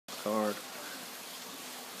record.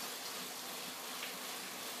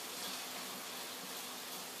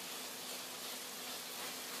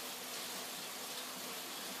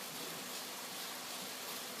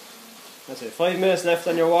 That's it, 5 minutes left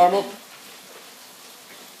on your warm up.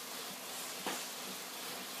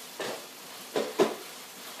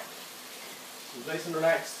 Nice and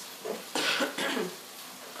relaxed.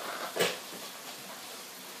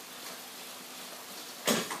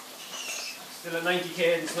 Still at 90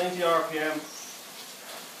 cadence, 90 RPM.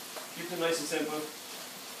 Keep it nice and simple.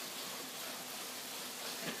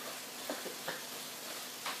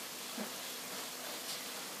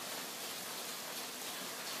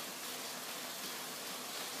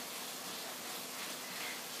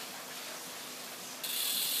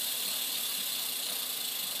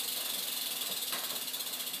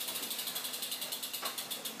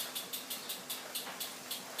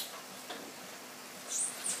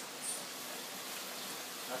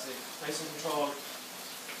 That's it, nice and controlled.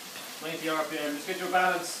 90 RPM, just get your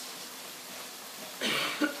balance.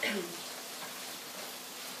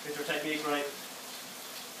 Get your technique right.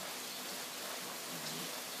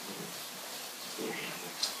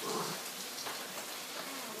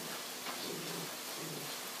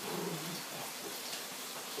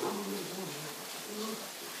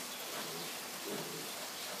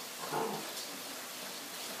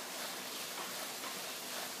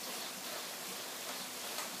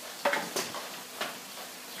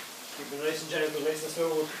 Keep it nice and gentle, nice and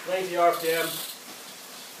smooth. 90 RPM.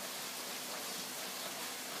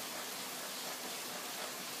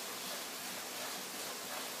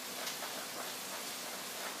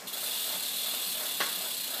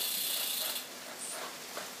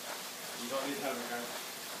 You don't need to have a car.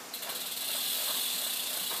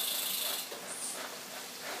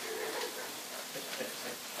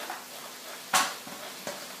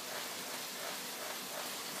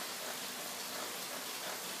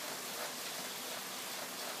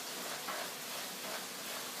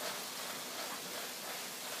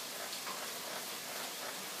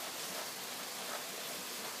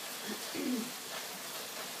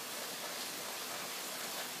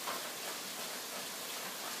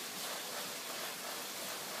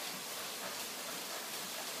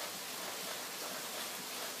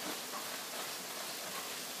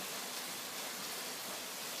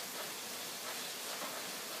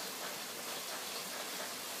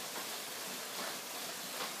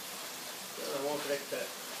 I won't connect to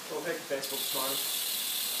Facebook this morning.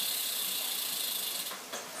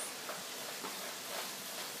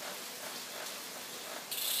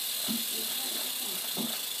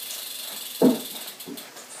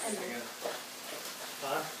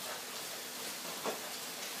 Huh?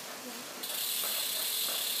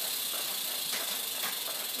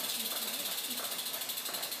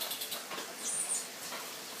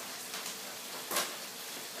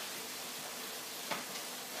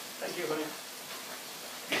 Thank you, honey.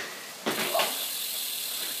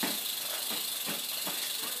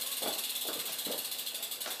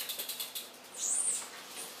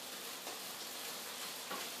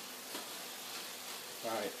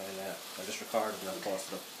 Alright, I just recorded and I'll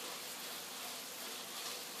post it up.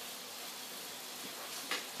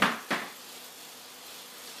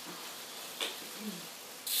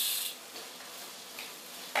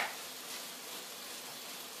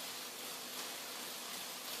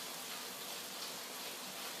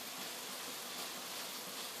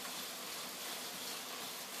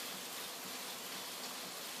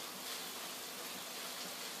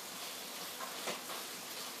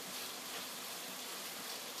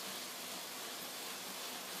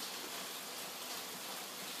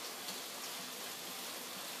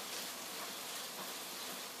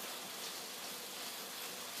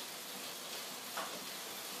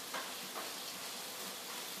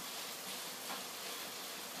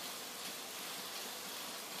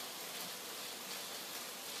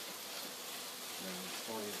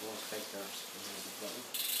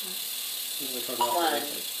 One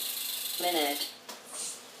minute.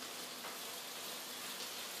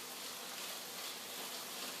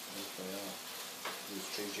 Use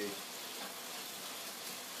 3G.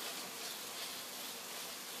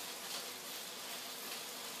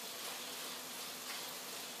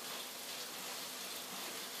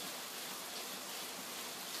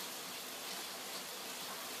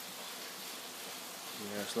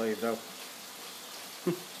 Yeah, it's live now.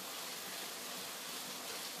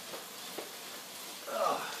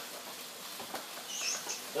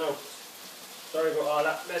 No, sorry about all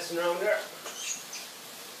that messing around there.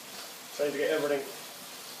 Trying to get everything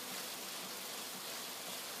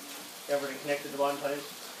connected to one time.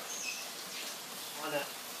 On that.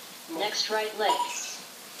 Next right leg.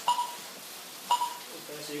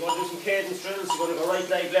 cadence drills. You're going to go right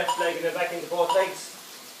leg, left leg, and then back into both legs.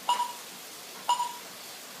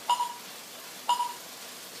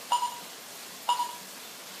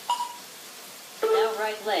 Now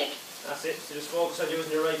right leg. That's it. So just focus on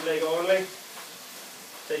using your right leg only.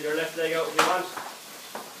 Take your left leg out if you want.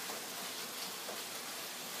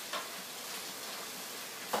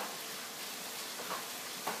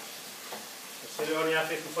 You're still only at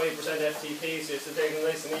 55% FTP, so you're still taking it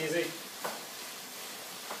nice and easy.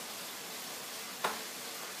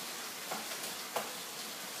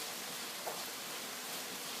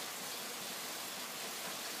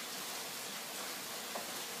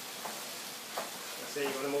 So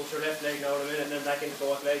you're going to move to your left leg now in a minute and then back into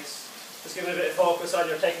both legs. Just giving a bit of focus on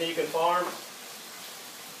your technique and form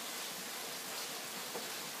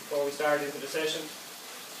before we start into the session.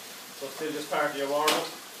 So it's still just part of your warm up.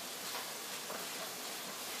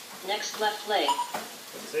 Next left leg.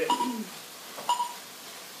 That's it.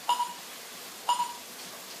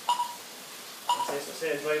 That's it. So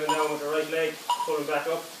say driving down with the right leg, pulling back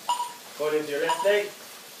up, going into your left leg.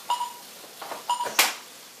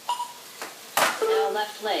 Now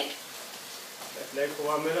left leg. Left leg for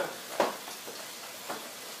 1 minute.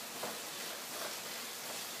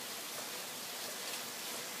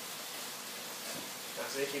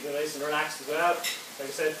 That's it, keep it nice and relaxed as well. Like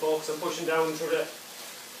I said, focus on pushing down through the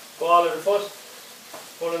ball of the foot,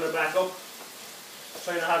 pulling it back up,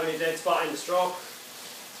 trying not to have any dead spot in the stroke.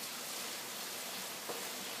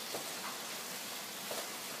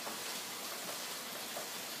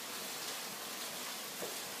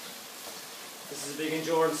 This is a big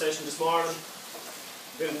endurance session this morning,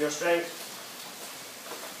 building your strength.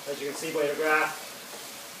 As you can see by the graph,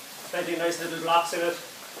 plenty of nice little blocks in it,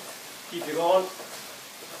 keep you going.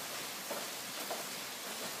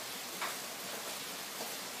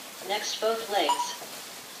 Next both legs.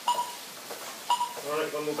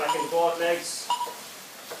 Alright, we'll move back into both legs.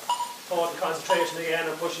 Total concentration again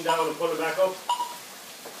on pushing down and pulling back up.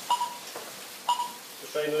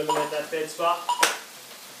 Just trying to eliminate that dead spot.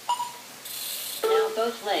 Now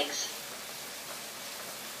both legs.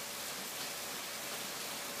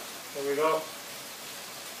 There we go.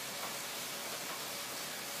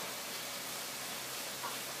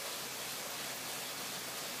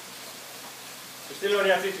 We're still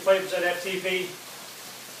only at 55% FTP,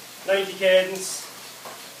 90 cadence.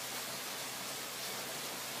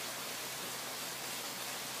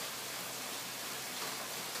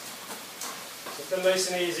 So still nice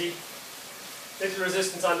and easy. Little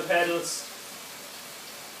resistance on the pedals.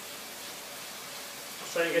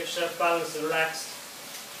 Just try and get yourself balanced and relaxed.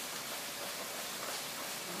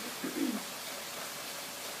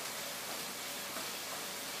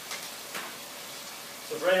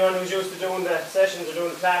 So for anyone who's used to doing the sessions or doing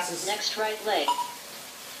the classes, Next right leg.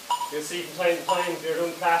 you'll see from time to time if you're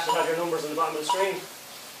doing the class you'll have your numbers on the bottom of the screen.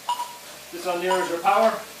 This one here is your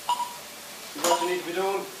power. This is what you need to be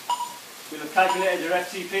doing. You'll have calculated your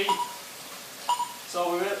FTP.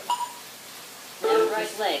 So we will. Now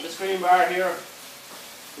right leg. The screen bar here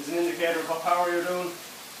is an indicator of what power you're doing.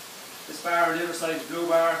 This bar on the other side, the blue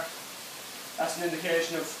bar, that's an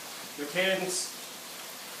indication of your cadence.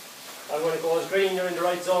 And when it goes green, you're in the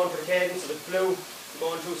right zone for the cadence. If it's blue, you're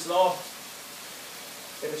going too slow.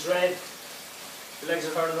 If it's red, the legs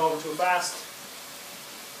are turning over too fast.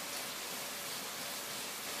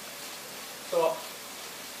 So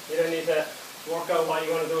you then need to work out what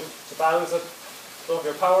you're going to do to balance it. So if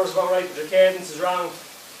your power is about right but your cadence is wrong,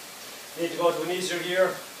 you need to go to an easier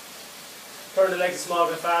gear, turn the legs a small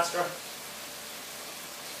bit faster.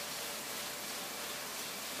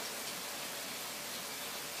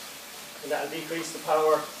 And that'll decrease the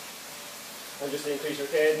power and just increase your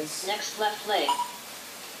cadence. Next left leg.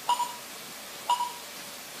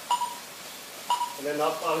 And then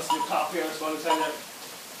obviously the top here is going to tell you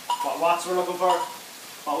what watts we're looking for,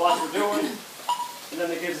 what watts we're doing, and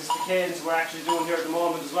then it gives us the cadence we're actually doing here at the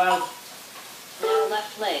moment as well. Now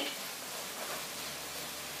left leg.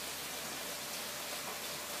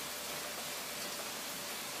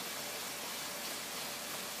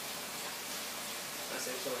 That's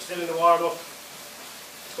it, so we're still in the warm up.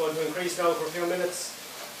 It's going to increase now for a few minutes.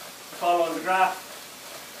 Follow on the graph.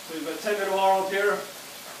 So we've got a 10-minute warm up here,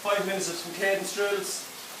 5 minutes of some cadence drills.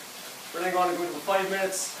 We're then going to go into 5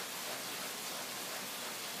 minutes.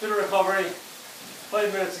 Bit of recovery,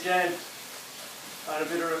 5 minutes again, and a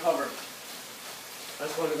bit of recovery.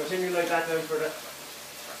 That's going to continue like that now for the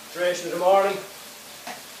duration of the morning.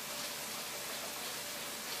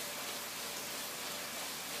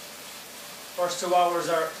 First 2 hours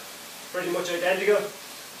are pretty much identical.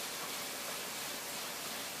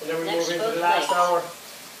 And then we move into the last hour.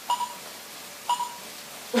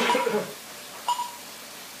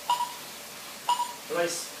 A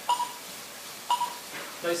nice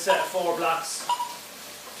set of 4 blocks.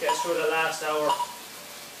 Get us through the last hour.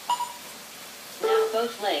 Now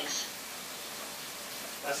both legs.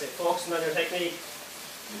 That's it, focusing on your technique.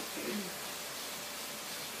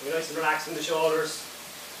 Be nice and relaxing the shoulders,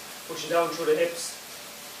 pushing down through the hips.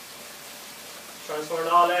 Transferring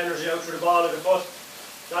all the energy out through the ball of the foot,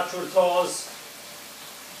 not through the toes.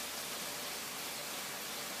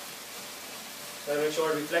 Gotta make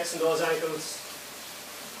sure to be flexing those ankles,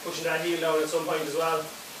 pushing that heel down at some point as well,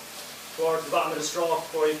 towards the bottom of the stroke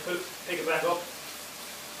before you pick it back up.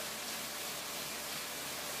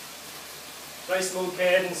 Nice smooth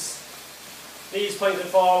cadence, knees pointing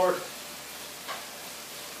forward.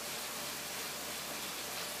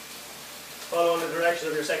 Following the direction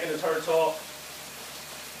of your second and third toe.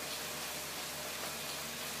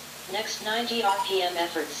 Next 90 RPM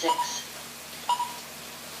effort 6.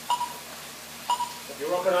 If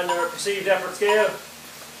you're working on your perceived effort scale,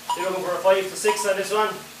 you're looking for a 5 to 6 on this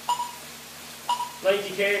one.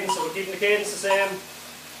 90 cadence, so we're keeping the cadence the same.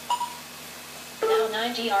 Now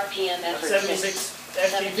 90 RPM effort 76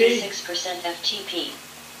 6. FTP. 76% FTP.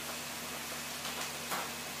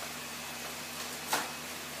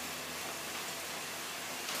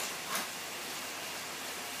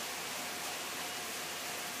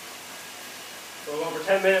 So we're going for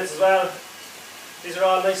 10 minutes as well. These are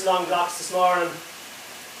all nice long blocks this morning.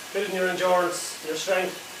 Building your endurance, your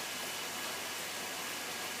strength.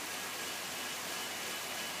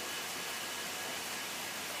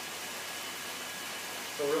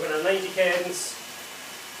 So we're looking at 90 cadence,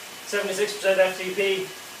 76% FTP.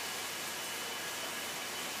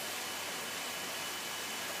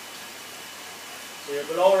 So you're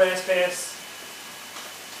below race pace.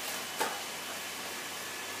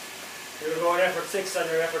 You're going effort 6 on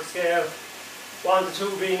your effort scale. 1 to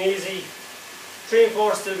 2 being easy. 3 and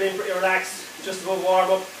 4 still being pretty relaxed, just above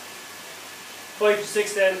warm up. 5 to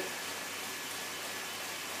 6 then,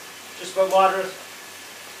 just about moderate.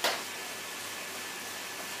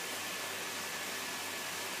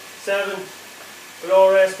 7,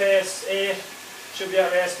 below race pace. 8, should be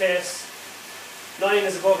at race pace. 9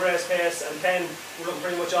 is above race pace, and 10, we're looking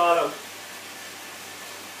pretty much all out.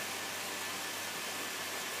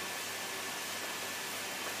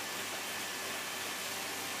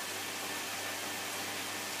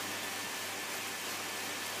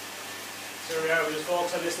 So here we are, we'll just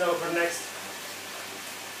focus on this now for the next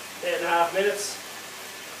 8.5 minutes.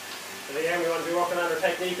 And again, we want to be working on our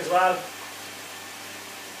technique as well.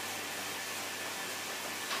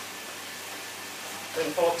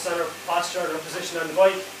 Then focus on our posture and our position on the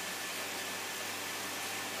bike.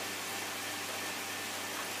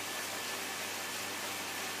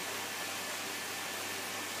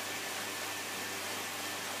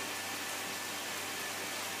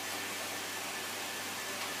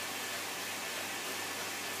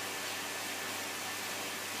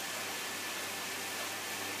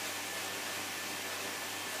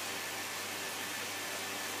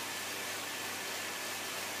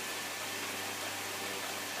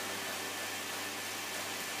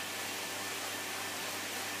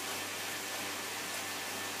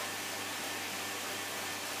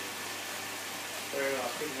 There we go,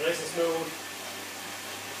 keep it nice and smooth.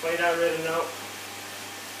 Find that rhythm now.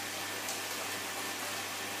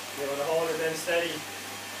 You're going to hold it then steady.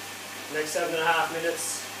 Next 7.5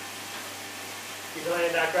 minutes. Keep an eye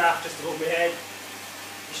on that graph just above my head.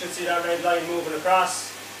 You should see that red line moving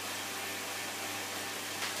across.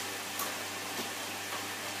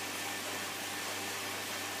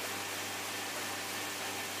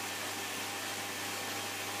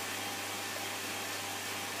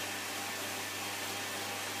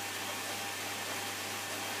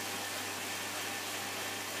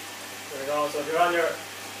 There we go, so if you're on your,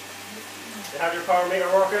 you have your power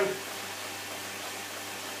meter working.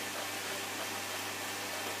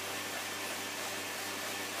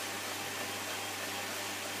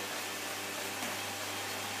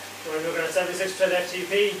 We're looking at 76%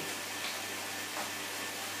 FTP.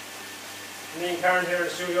 Me and Karen here in the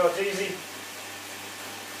studio, it's easy.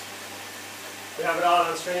 We have it all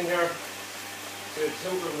on screen here. So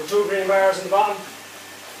two green bars in the bottom.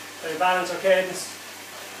 They balance our cadence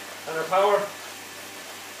and our power.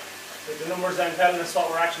 With the numbers then telling us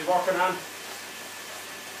what we're actually working on.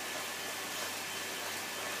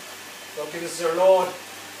 So give us our load.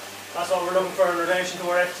 That's what we're looking for in relation to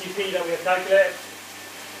our FTP that we have calculated.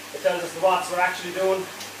 It tells us the watts we're actually doing.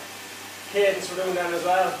 Cadence we're doing then as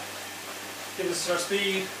well. Gives us our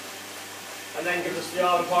speed. And then gives us the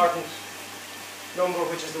all important number,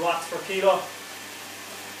 which is the watts per kilo.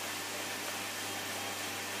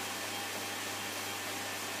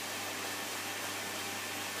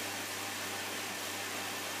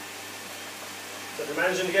 So if you're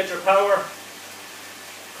managing to get your power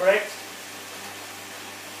correct,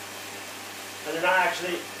 and you're not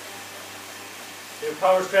actually, your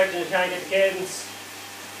power's correct and you can't get the cadence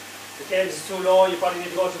is too low, you probably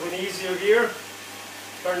need to go to an easier gear,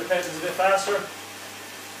 turn the pedals a bit faster.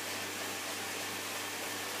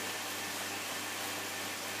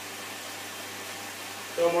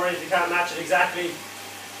 Don't worry if you can't match it exactly,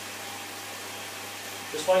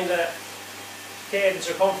 just find a cadence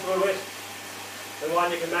you're comfortable with and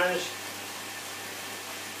one you can manage.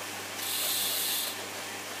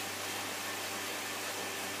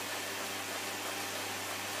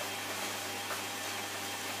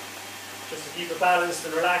 Just to keep it balanced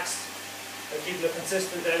and relaxed and keeping it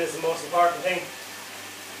consistent then is the most important thing.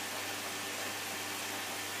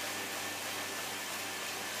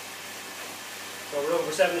 So we're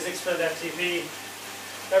over 76% FTP,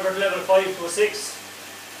 effort level 5 to a 6,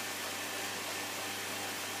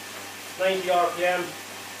 90 RPM.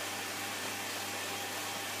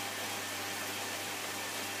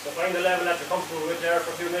 So find the level that you're comfortable with there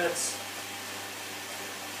for a few minutes.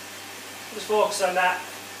 Just focus on that.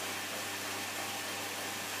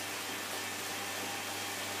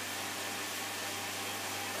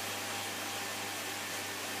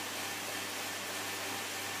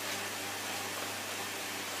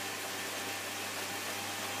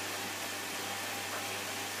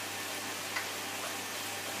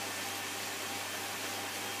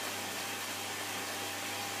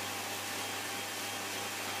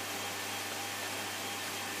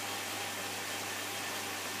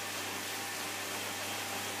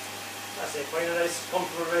 That's it, find a nice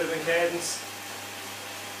comfortable rhythm and cadence.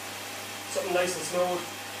 Something nice and smooth.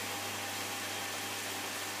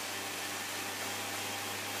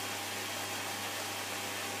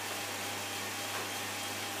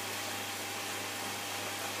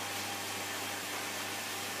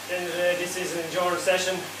 At the end of the day, this is an endurance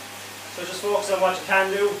session, so just focus on what you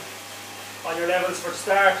can do on your levels for the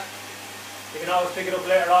start. You can always pick it up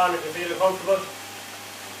later on if you feel comfortable.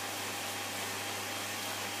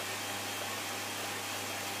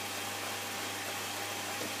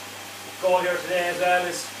 Goal here today as well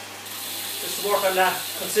is just to work on that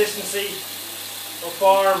consistency of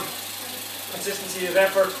form, consistency of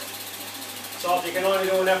effort. So if you can only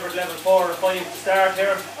do an effort level 4 or 5 to start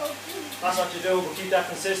here, that's what you do, but keep that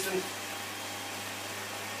consistent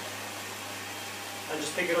and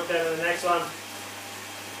just pick it up then in the next one.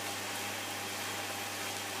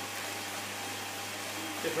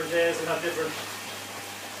 Different days will have different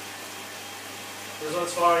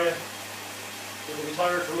results for you. You will be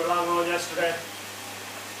tired from a long run yesterday,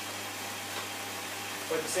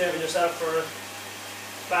 but you're saving yourself for a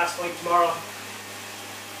fast fight tomorrow.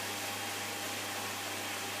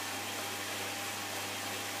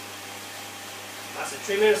 That's it,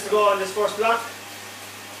 3 minutes to go on this first block.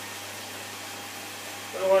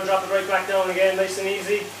 I don't want to drop it right back down again, nice and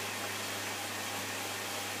easy.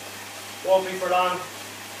 Won't be for long.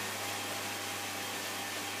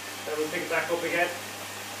 Then we'll pick it back up again.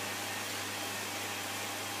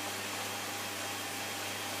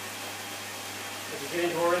 As you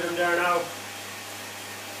get into a rhythm there now,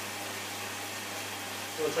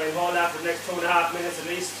 so we'll try and hold that for the next 2.5 minutes at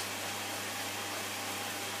least.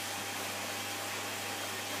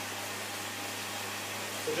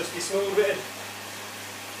 So just be smooth with it.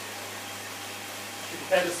 Keep the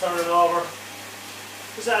pedals turning over.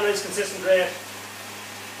 Just at a nice consistent rate.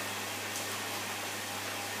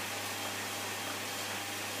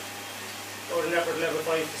 Or an effort level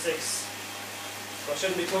 5 to 6. So it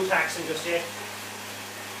shouldn't be too taxing just yet.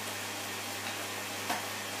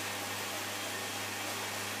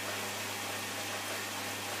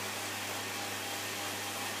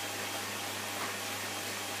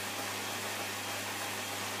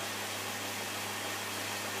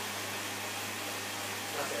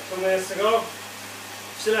 That's it, 2 minutes to go.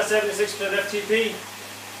 Still at 76% FTP.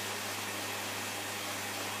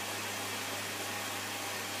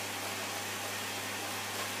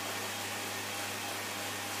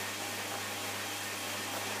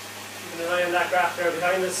 Keeping an eye on that graph there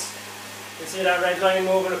behind us. You can see that red line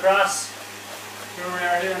moving across. Here we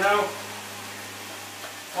are here now.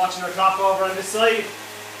 Watching our clock over on this side.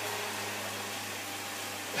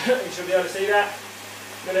 You should be able to see that.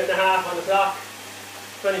 1.5 minutes on the clock.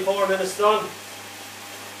 24 minutes done.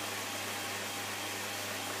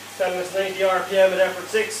 Telling us 90 RPM at effort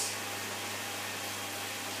 6.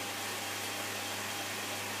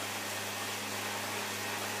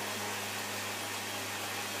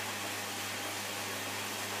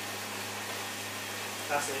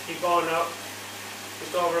 That's it, keep going now.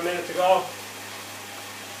 Just over a minute to go.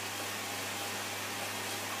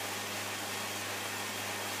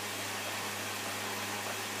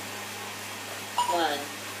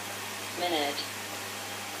 DavFit.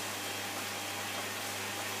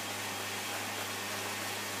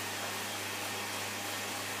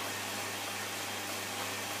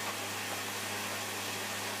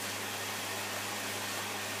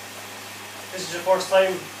 This is your first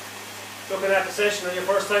time looking at the session or your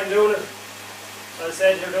first time doing it. As I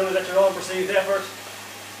said, you're doing it at your own perceived effort.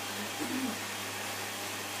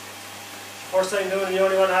 First time doing it, you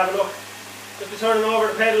only want to have a look. Just be turning over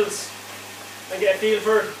the pedals and get a feel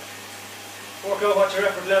for it. Work out what your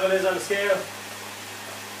effort level is on the scale.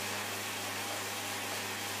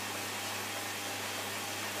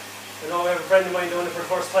 I know I have a friend of mine doing it for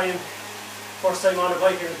the first time on a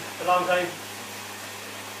bike in a long time.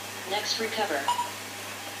 Next, recover.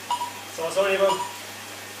 So it's only about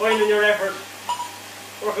finding your effort,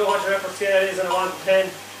 work out what your effort scale is on a 1 to 10.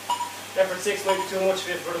 Effort 6 might be too much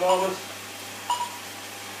for you for the moment.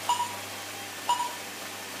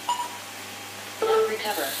 Now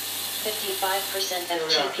recover. 55%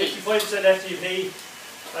 FTP. 55% FTP.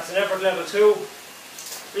 That's an effort level 2.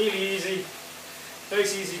 Really easy.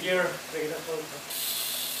 Nice easy gear.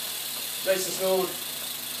 Nice and smooth.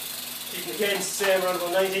 Keeping the cadence the same, around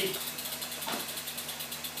about 90.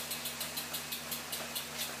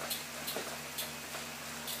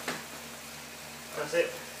 That's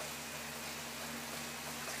it.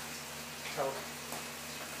 Towel.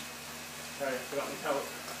 Sorry, I forgot my towel.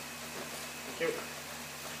 Thank you.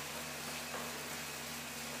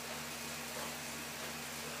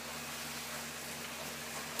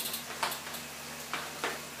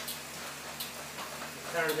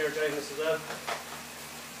 Karen here joining us as well.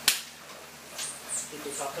 Keep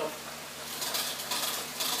it topped up.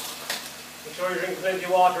 Make sure you're drinking plenty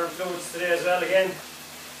of water and fluids today as well again,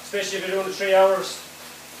 especially if you're doing the 3 hours.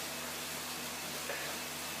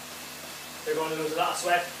 You're going to lose a lot of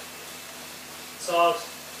sweat, salt.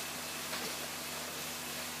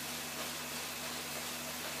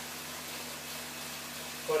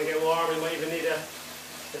 Going to get warm, you might even need a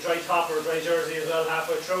dry top or a dry jersey as well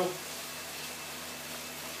halfway through.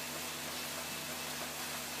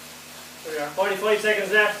 There we are, 45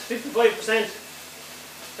 seconds left, 55%,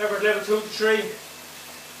 effort level 2 to 3, and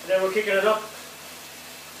then we're kicking it up.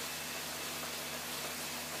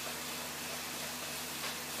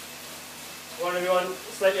 We're going to be on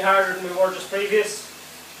slightly harder than we were just previous.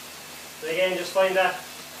 And again, just find that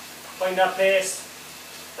pace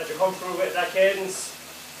that you're comfortable with, that cadence.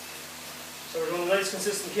 So we're doing a nice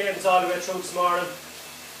consistent cadence all the way through this morning.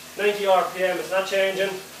 90 RPM, it's not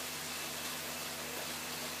changing.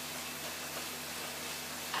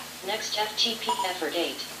 Next FTP effort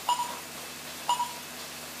 8.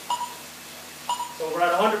 So we're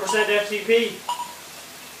at 100% FTP.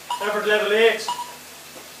 Effort level 8.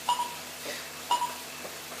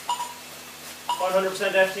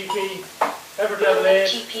 100% FTP. Effort level 8.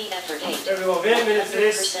 FTP effort 8. There we go, 8 minutes to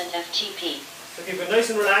this. 100% FTP. So keep it nice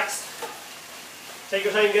and relaxed. Take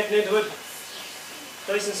your time getting into it.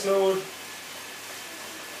 Nice and smooth.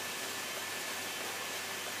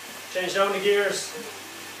 Change down the gears.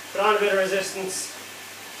 Put on a bit of resistance.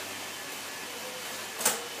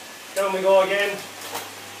 Down we go again.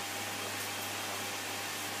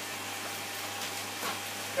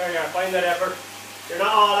 There you are, find that effort. You're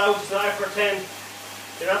not all out, it's not effort 10.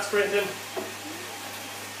 You're not sprinting.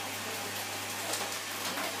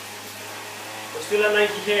 We're still at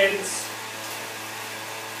 90 cadence.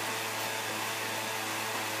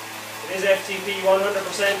 It is FTP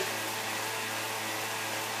 100%.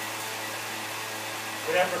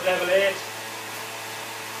 With effort level 8.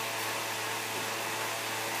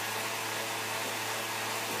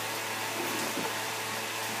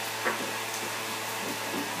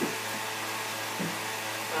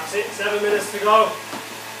 That's it, 7 minutes to go.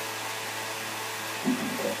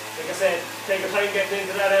 Like I said, take your time getting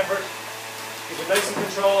into that effort. Keep it nice and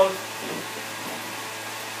controlled.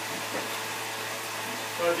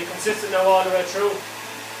 Going to be consistent now all the way through.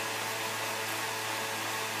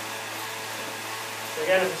 So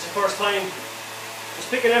again, if it's your first time, just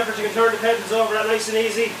pick an effort you can turn the pedals over that nice and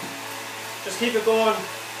easy. Just keep it going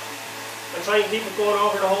and try and keep it going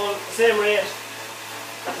over the same rate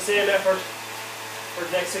at the same effort for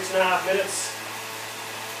the next 6.5 minutes.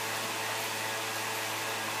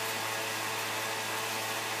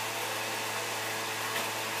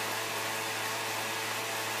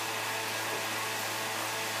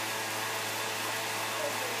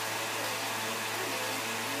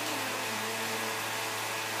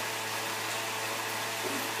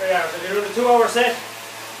 There you are, so if you're doing a 2-hour set,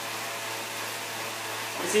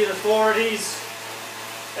 you see there's 4 of these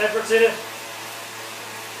efforts in it.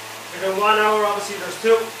 If you're doing 1 hour, obviously there's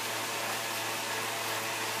 2.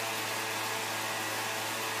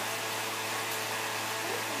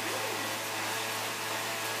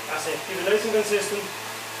 That's it, keep it nice and consistent.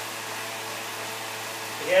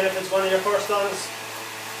 Again, if it's one of your first runs,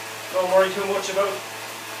 don't worry too much about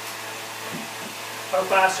how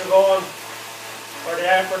fast you're going, or the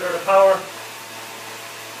effort or the power.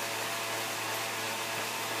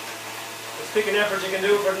 Just pick an effort you can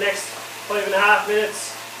do for the next 5.5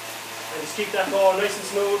 minutes and just keep that going nice and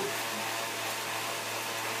smooth.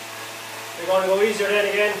 You're going to go easier then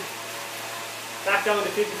again, back down to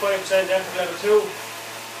 55% effort level 2.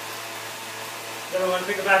 Then we're going to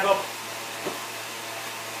pick it back up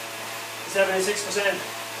to 76%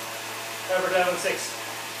 effort level 6.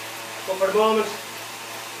 But for the moment,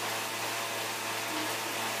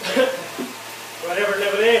 we're at effort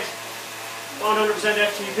level 8, 100%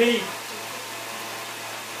 FTP,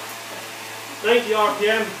 90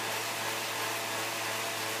 RPM,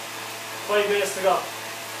 5 minutes to go.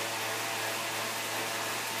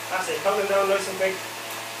 That's it, counting down nice and quick.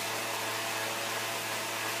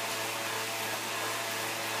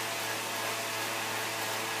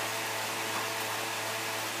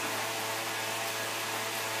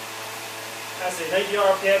 That's it, 90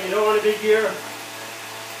 RPM, you don't want a big gear.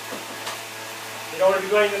 You don't want to be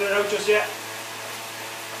grinding it out just yet.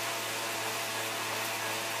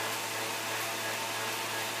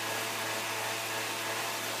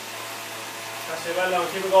 That's it, well done,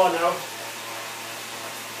 keep it going now.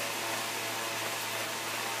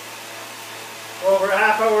 We're over a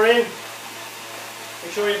half hour in.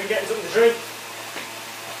 Make sure you've been getting something to drink.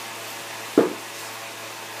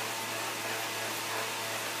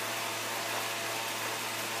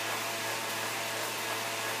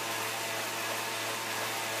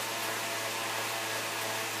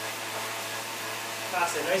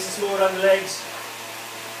 That's it, nice and smooth on the legs.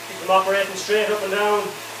 Keep them operating straight up and down.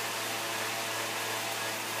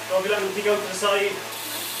 Don't be letting them peek out to the side.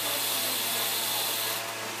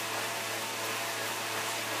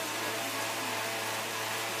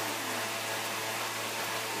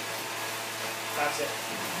 That's it.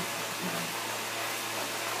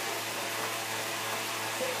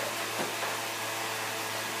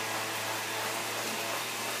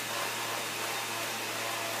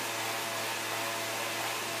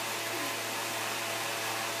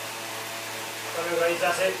 Come on guys,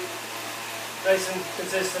 that's it. Nice and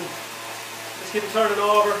consistent. Just keep it turning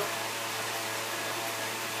over.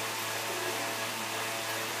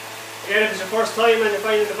 Again, if it's your first time and you're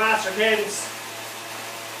finding the faster cadence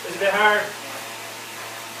is a bit hard,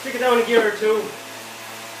 take it down a gear or two.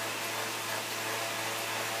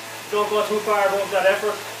 Don't go too far above that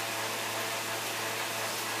effort.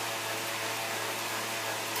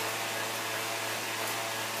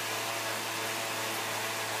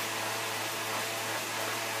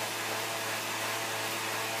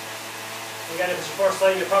 Again, if it's your first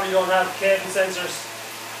time, you probably don't have cadence sensors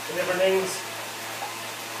and different things.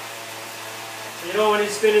 So you don't want to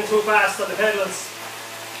be spinning too fast on the pedals.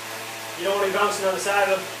 You don't want to be bouncing on the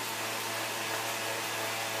saddle.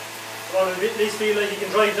 You want to at least feel like you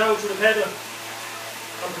can drive down through the pedal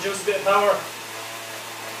and produce a bit of power.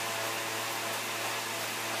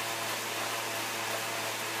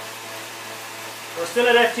 We're still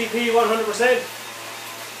at FTP 100%,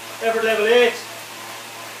 effort level 8,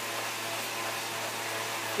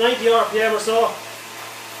 90 RPM or so.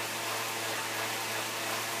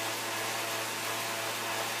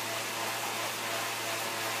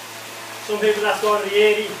 Some people that's going to be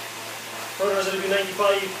 80, for others it'll be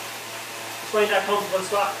 95. Just find that comfortable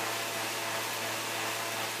spot.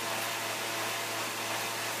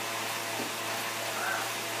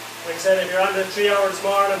 Like I said, if you're on the 3 hour this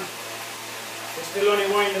morning, you're still only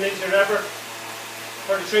winding into your effort.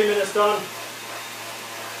 33 minutes done.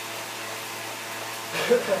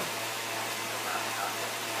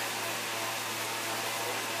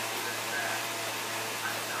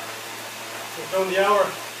 You've done the hour.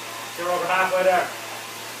 You're over halfway there.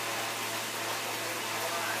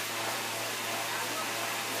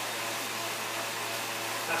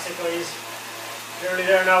 That's it guys. Nearly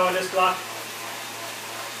there now on this block.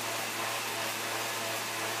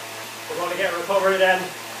 We're going to get recovery then.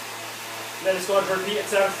 And then it's going to repeat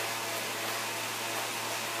itself.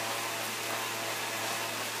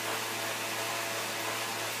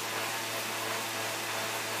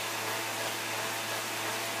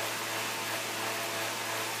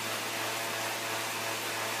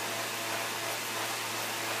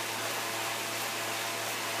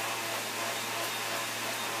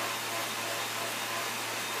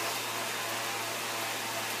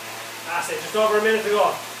 That's it, just over a minute to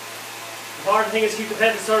go. The important thing is keep the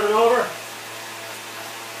pedals turning over.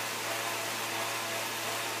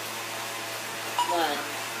 1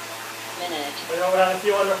 minute. I know we had a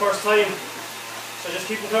few on the first time. So just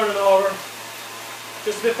keep them turning over.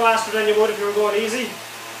 Just a bit faster than you would if you were going easy.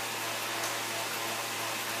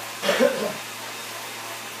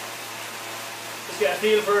 Just get a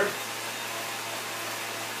feel for it.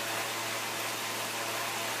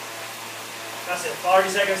 That's it, 40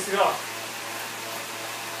 seconds to go.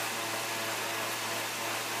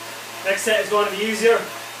 Next set is going to be easier.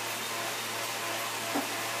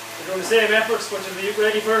 We're doing the same efforts, but you'll be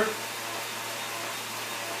ready for it.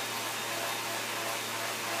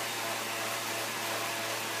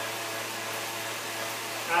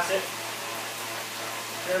 That's it.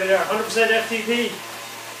 Nearly there. 100% FTP.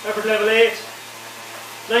 Effort level 8.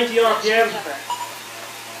 90 RPM.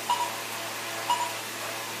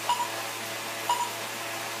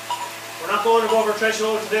 We're not going above our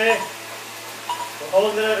threshold today. We're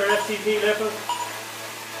holding it at our FTP level.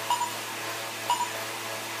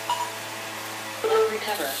 Now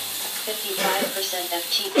recover. 55%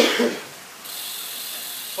 FTP.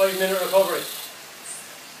 5-minute recovery.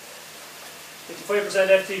 55%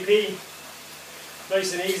 FTP.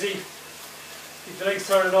 Nice and easy. Keep the legs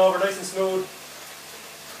turning over, nice and smooth.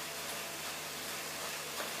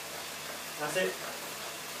 That's it.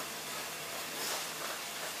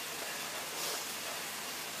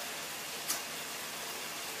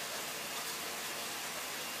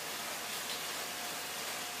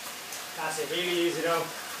 That's it, really easy now.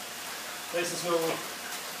 Nice and smooth.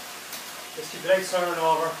 Just keep the legs turning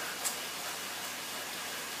over.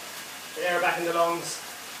 The air back in the lungs.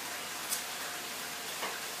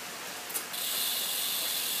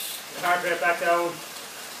 The heart rate back down. You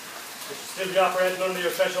should still be operating under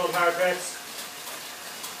your threshold heart rates.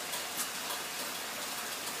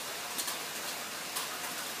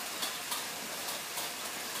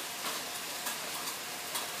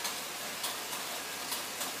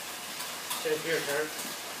 Change gear turn.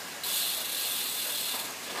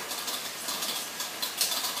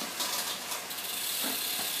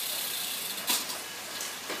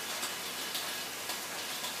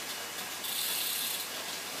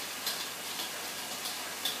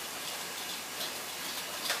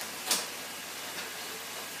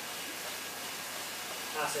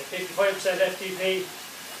 That's it, 55% FTP,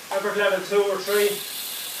 effort level 2 or 3,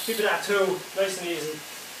 keep it at 2, nice and easy,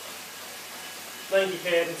 90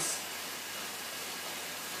 cadence,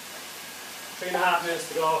 3.5 minutes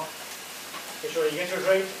to go. Make sure you get your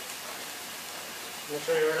drink, make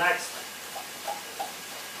sure you're relaxed.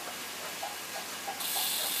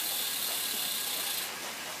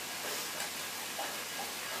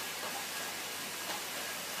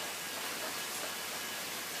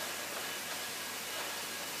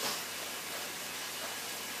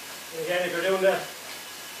 And again, if you're doing the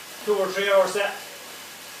 2 or 3 hour set,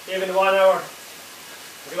 even the 1 hour,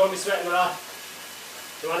 if you're going to be sweating a lot,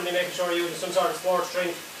 you want to be making sure you're using some sort of sports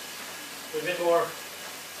drink with a bit more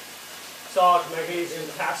salt, magnesium,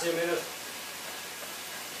 potassium in it.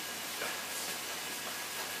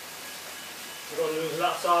 You're going to lose a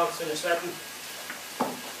lot of salts when you're sweating.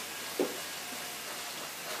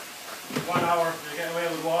 1 hour, you get away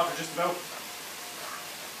with water just about.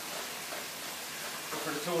 For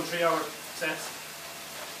the 2 and 3 hour sets,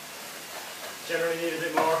 generally need a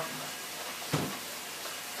bit more.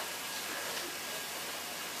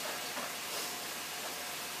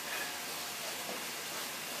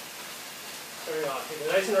 There we go, keep it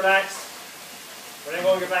nice and relaxed. We're then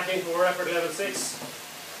going to get back into our effort level 6,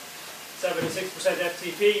 76%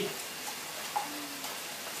 FTP.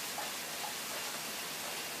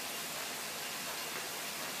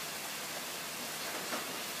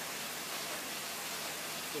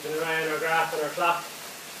 Keeping an eye on our graph and our clock.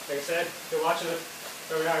 Like I said, if you're watching it,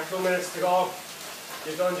 there we are, 2 minutes to go.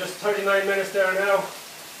 You've done just 39 minutes there now.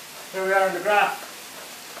 Here we are in the graph.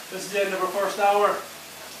 This is the end of our first hour.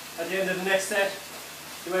 At the end of the next set,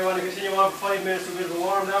 you may want to continue on for 5 minutes to a bit of a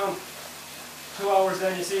warm down. 2 hours,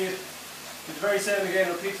 then you see it. Do the very same again,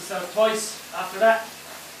 repeats itself twice after that.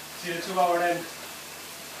 See the 2 hour then.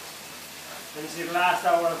 Then you see the last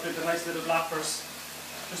hour, I've built a nice little block first,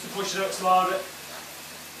 just to push it out a small bit.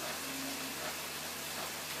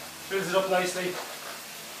 Builds it up nicely.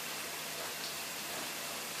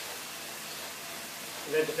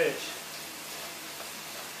 And then to finish.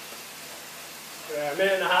 A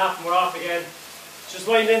minute and a half and we're off again. Just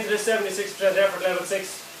wind into this 76% effort level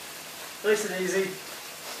 6. Nice and easy.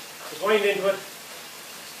 Just wind into it.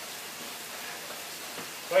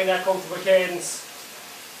 Find that comfortable cadence.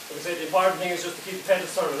 Like I said, the important thing is just to keep the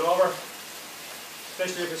pedals turning over.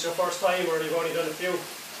 Especially if it's your first time or you've only done a few.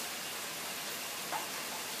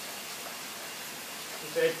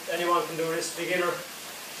 Anyone can do this, beginner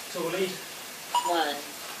to elite. 1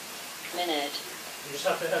 minute. You just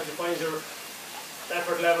have to help you find your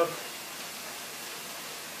effort level.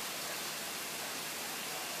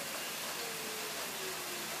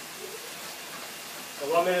 So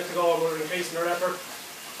 1 minute to go and we're increasing our effort.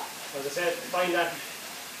 As I said, find that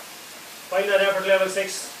effort level 6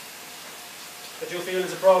 that you feel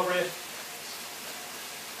is appropriate.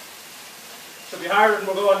 Should be harder than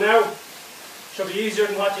we're going now. Should be easier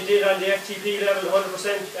than what you did on the FTP level, 100%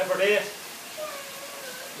 effort 8.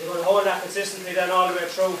 You're going to hold that consistently then all the way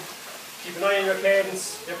through. Keep an eye on your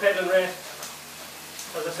cadence, your pedaling rate.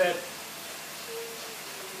 As I said,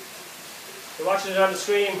 you're watching it on the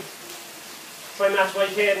screen. Try and match my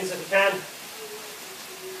cadence if you can.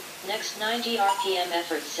 Next 90 RPM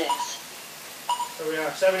effort 6. So we are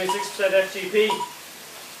 76% FTP.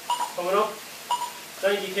 Coming up.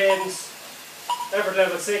 90 cadence. Effort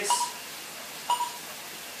level 6.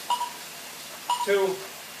 2,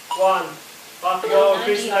 1. Off you go,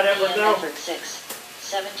 increasing that effort now. Effort 6.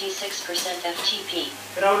 76% FTP.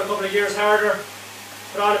 Get down a couple of gears harder.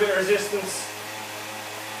 Put on a bit of resistance.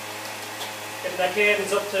 Getting that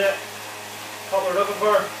cadence up to the what we're looking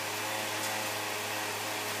for.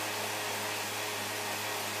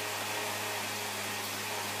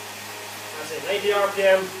 That's it, 90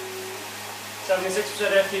 RPM, 76%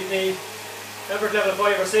 FTP, effort level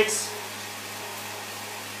 5 or 6.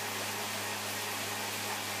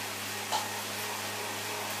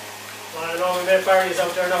 Well, I know we made Barry's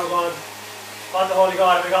out there now going, what the holy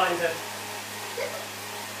God have we got into?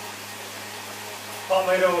 What am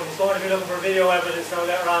I doing? He's going to be looking for video evidence now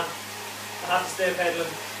later on. I have to stay pedaling.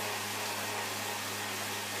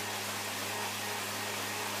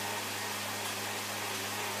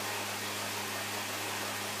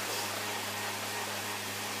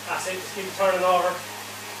 That's it, just keep it turning over.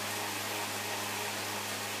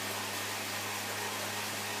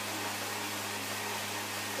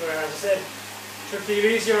 So as I said, it should feel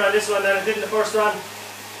easier on this one than it did in the first one.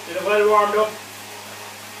 Did it well warmed up.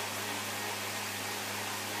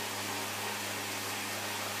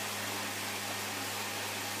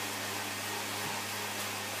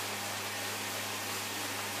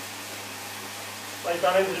 I've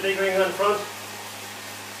gone into the big ring on front,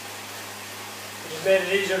 which has made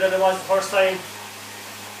it easier than it was the first time.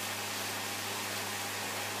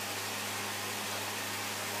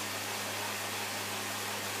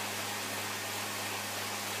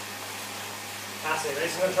 That's it,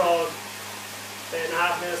 nice and controlled.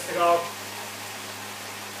 8.5 minutes to go.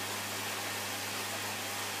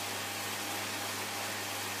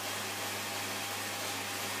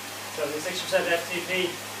 So 6% FTP.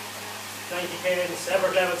 90 cadence,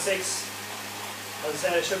 effort level 6. As I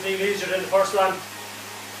said, it should be easier than the first one.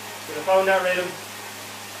 Should have found that rhythm.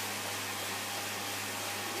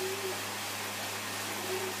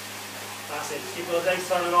 That's it. Keep those legs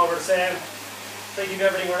turning over the same. Try to keep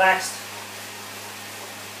everything relaxed.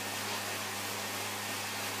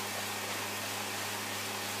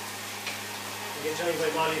 You get joined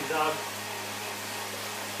by Molly the dog.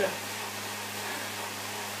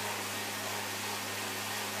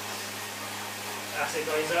 That's it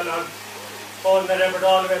guys, well done. Holding that effort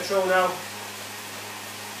all the way through now.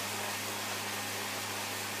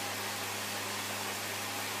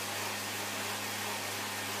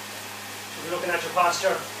 Should be looking at your posture,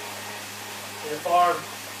 your form.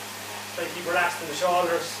 Try to keep relaxed in the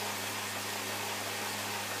shoulders.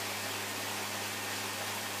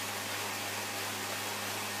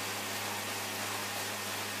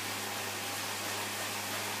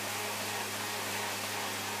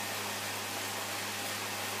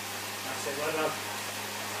 Well done.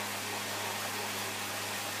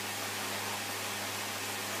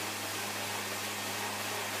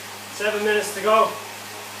 Seven minutes to go.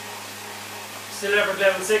 Still effort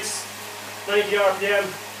level 6, 90 RPM,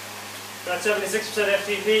 at 76%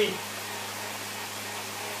 FTP.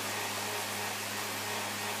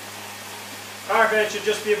 Heart rate should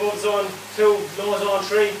just be above zone 2, low zone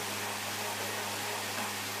 3.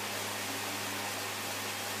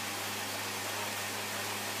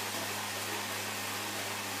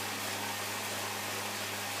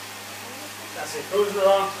 That's it, cruising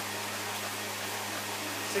along.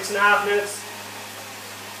 6.5 minutes.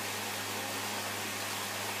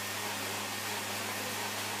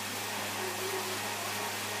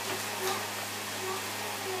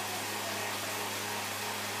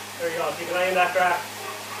 There you go, keep an eye on that graph.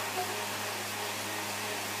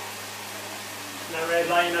 And that red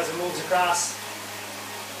line as it moves across.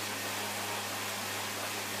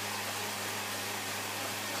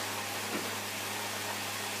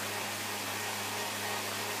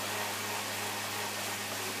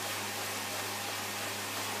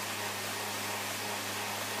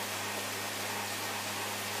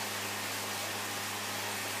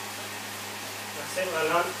 Sit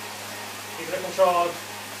well on. Keep it in control.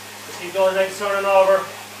 Just keep those legs turning over.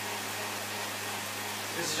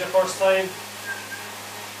 This is your first time.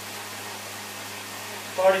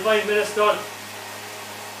 45 minutes done.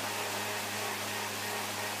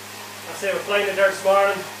 That's it, we're flying it there this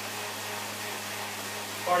morning.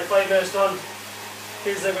 45 minutes done.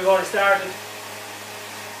 Feels like we've already started.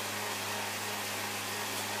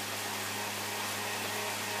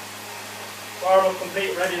 Warm up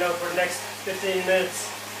complete, ready now for the next 15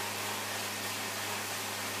 minutes.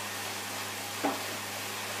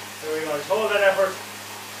 There we go, just hold that effort.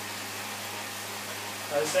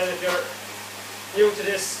 As I said, if you're new to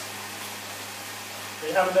this,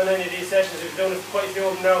 you haven't done any of these sessions, you've done quite a few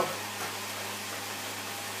of them now.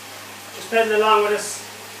 Just pedal along with us.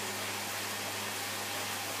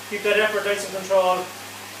 Keep that effort nice and controlled.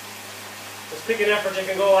 Just pick an effort you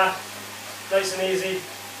can go at, nice and easy.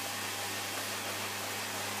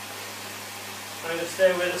 And just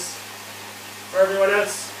stay with us. For everyone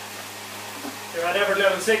else, you're at effort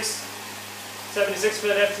level 6,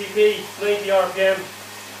 76% FTP, 90 RPM.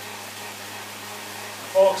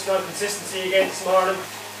 Focused on consistency again this morning.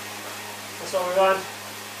 That's what we want.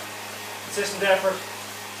 Consistent effort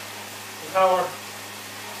and power.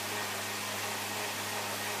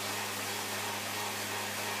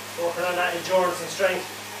 Working on that endurance and strength.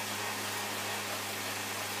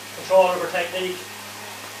 Control over technique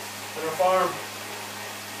and our form.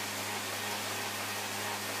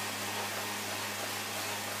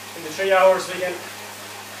 In the 3 hours we can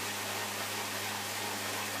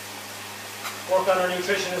work on our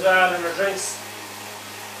nutrition as well and our drinks.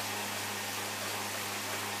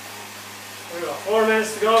 There we go, 4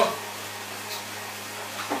 minutes to go.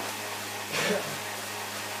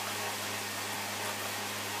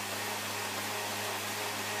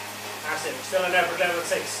 That's it, we're still in effort level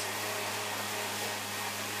 6.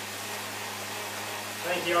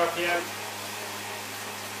 90 RPM.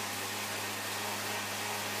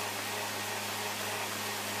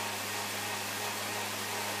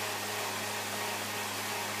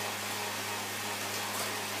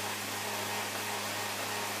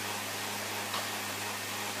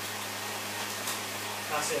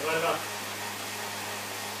 That's it, well done.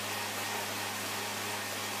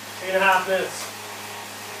 3.5 minutes.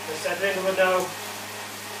 Just settle into it now.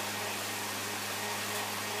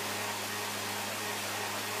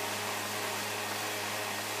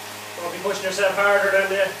 Don't be pushing yourself harder than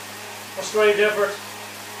the prescribed effort.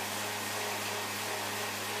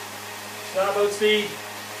 It's not about speed.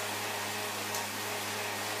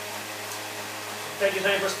 Take your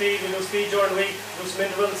time for speed. We'll do speed during the week, do some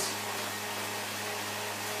intervals.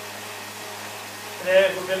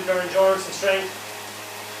 Today we're building our endurance and strength.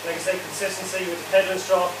 Like I say, consistency with the pedal and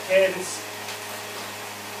stroke, cadence.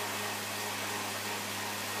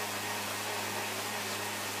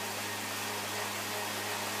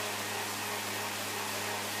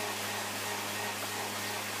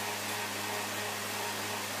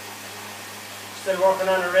 Still working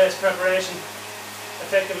on a race preparation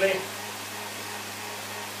effectively.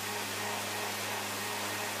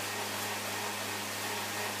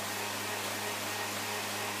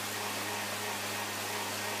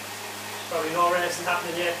 Probably no racing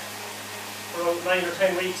happening yet for about 9 or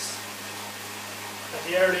 10 weeks at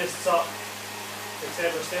the earliest, so like I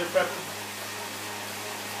said, we're still prepping.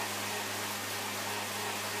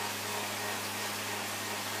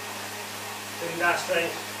 Doing that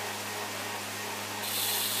strength.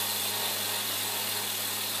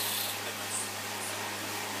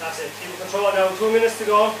 That's it, keep it controlled now, 2 minutes to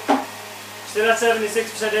go. Still at 76%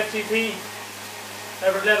 FTP,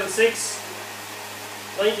 effort level 6.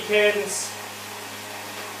 90 cadence.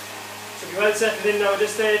 Should be well settled in now at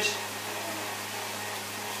this stage.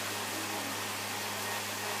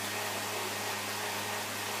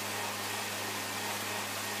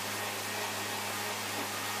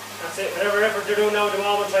 That's it, whatever effort you're doing now at the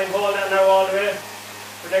moment, try and hold that now all the way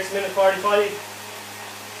for the next minute 45.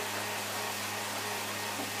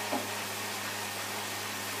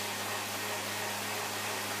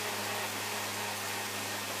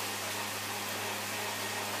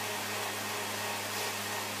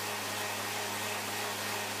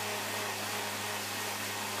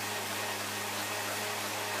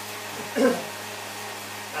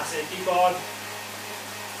 That's it, keep on.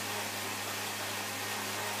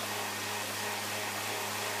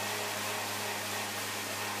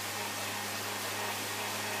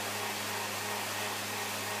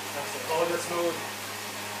 That's it, hold it smooth.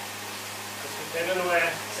 Just keep pinning away,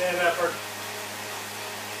 same effort.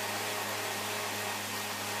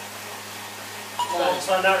 Focus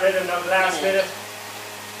on that rhythm now, the last minute.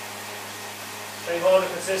 Try and hold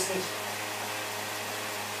it consistent.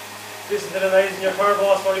 Listen to the noise in your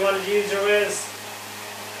turbos while you want to use your ways.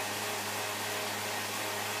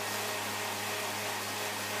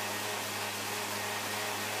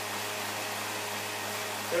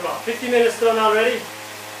 There we go, 50 minutes done already.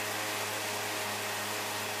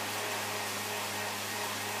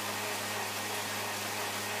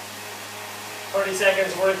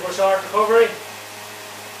 Seconds, we're into a short recovery.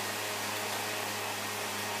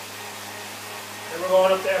 And we're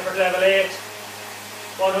going up to effort level 8,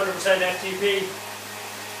 100% FTP.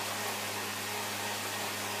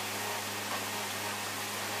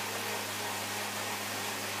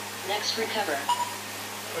 Next recover.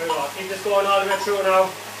 There we go, keep this going all the way through now.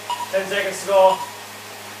 10 seconds to go.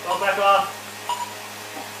 Go back off.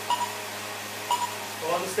 Go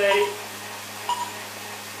on steady.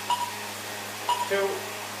 2, 1.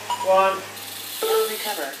 Now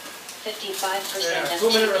recover. 55% FTP. 2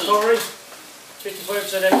 minute recovery.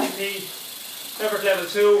 55% FTP. Effort level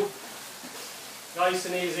 2. Nice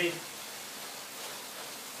and easy.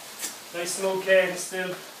 Nice smooth cadence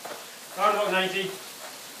still. Around about 90.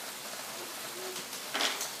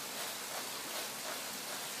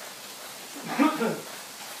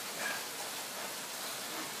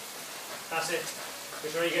 That's it.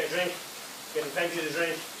 Make sure you get a drink. Getting plenty to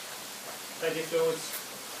drink. Plenty of fluids.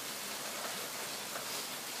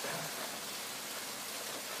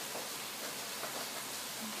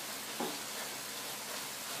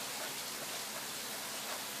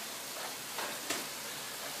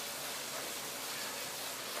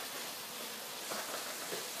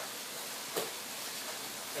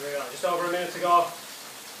 There we go, just over a minute to go.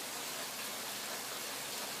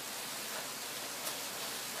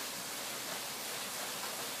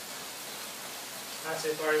 That's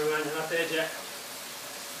it, Barry, man, you're not dead yet.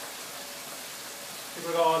 Keep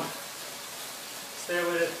it going. Stay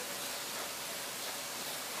with it.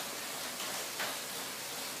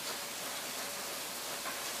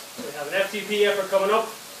 We have an FTP effort coming up.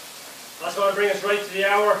 That's going to bring us right to the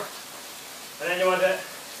hour. And then you want to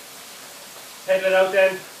pedal it out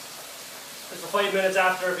then. Just for 5 minutes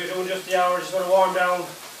after, if you're doing just the hour, just want to warm down.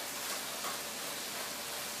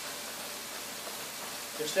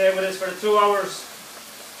 You're staying with us for the 2 hours.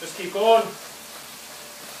 Just keep going.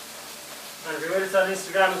 And if you're with us on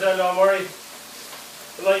Instagram as well, don't worry.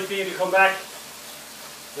 The live feed will come back.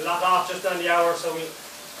 We'll lock off just on the hour, so we'll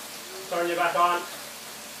turn you back on.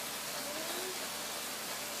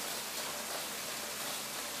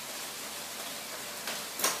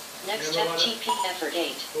 Next FTP effort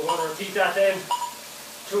 8. We're going to repeat that then.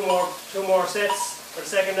 Two more sets for the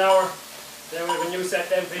second hour. Then we have a new set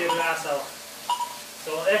then for you the last hour.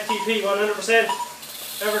 So FTP 100%,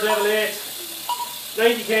 effort level 8,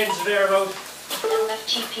 90 cadence of air about. Now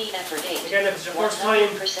FTP effort 8. Again, if it's your first time,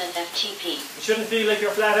 100% FTP. you shouldn't feel like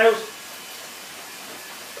you're flat out.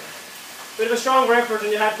 Bit of a stronger effort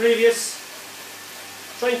than you had previous.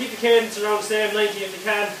 Try and keep the cadence around the same 90 if you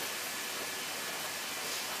can.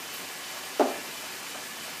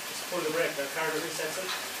 Just pull the brake, the car resets it.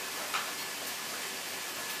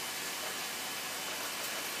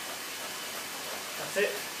 That's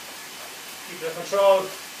it. Keep it under control.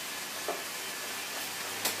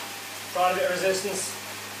 Try a bit of resistance.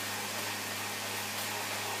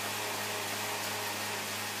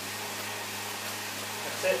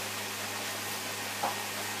 That's it.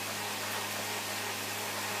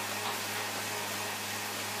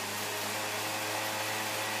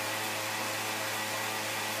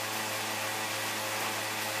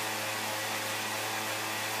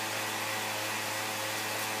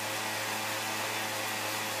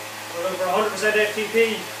 We're looking for 100% FTP,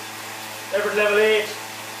 effort level 8,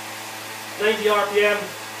 90 RPM.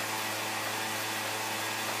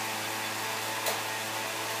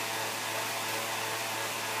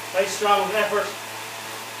 Nice strong effort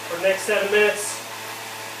for the next 7 minutes.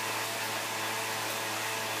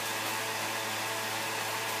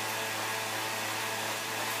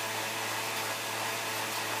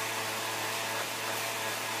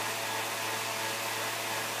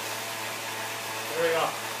 There we go.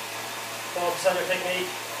 Focus on your technique,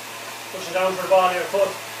 pushing down for the ball of your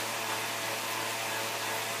foot.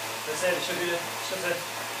 As I said, it should be just a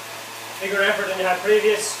bigger effort than you had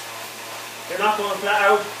previous. You're not going flat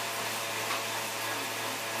out.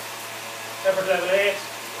 Effort level 8.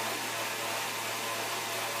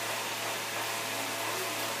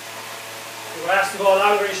 If you were asked to go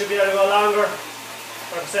longer, you should be able to go longer.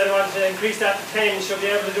 Or if I said I wanted to increase that to 10, you should be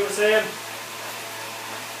able to do the same.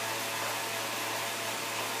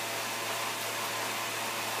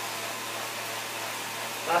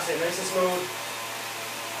 That's it, nice and smooth.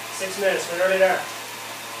 6 minutes, we're nearly there.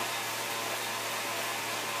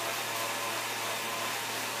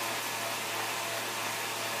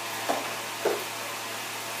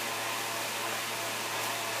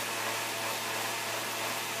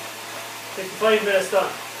 5 minutes done.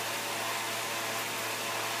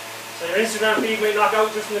 So your Instagram feed might knock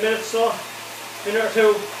out just in a minute or so, minute or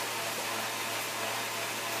two.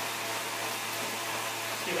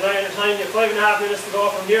 Keep an eye on the time, you have 5.5 minutes to go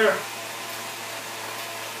from here.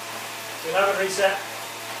 You'll have it reset.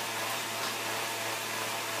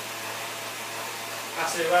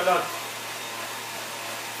 That's it, well done.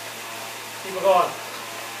 Keep it going.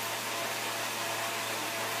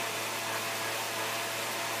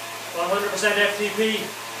 100% FTP.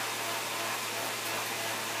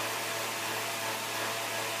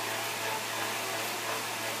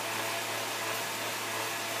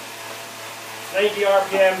 $90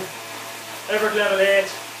 RPM, effort level 8.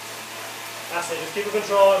 That's it, just keep it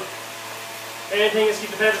controlled. Main thing is keep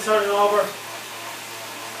the pedals turning over.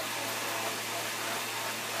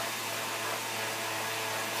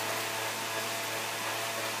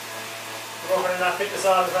 We're working on that fitness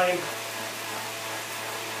all the time.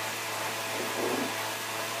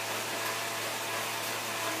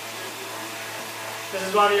 This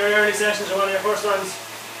is one of your early sessions or one of your first ones.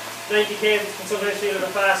 90 cadence can sometimes feel a bit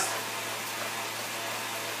fast.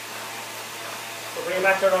 So bring it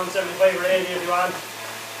back to around 75 or 80 if you want.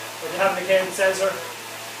 Or if you have a cadence sensor,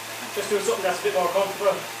 just do something that's a bit more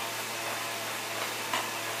comfortable.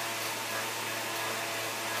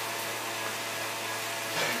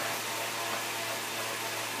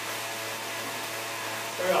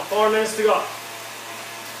 There we go, 4 minutes to go.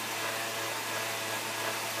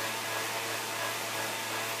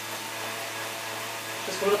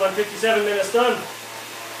 Just coming up on 57 minutes done.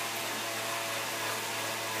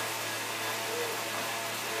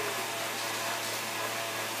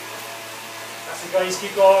 That's it guys,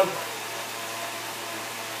 keep going.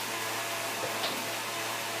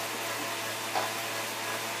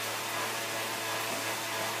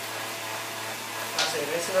 That's it,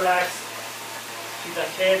 nice and relaxed. Keep that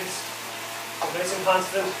cadence nice and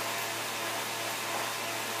constant.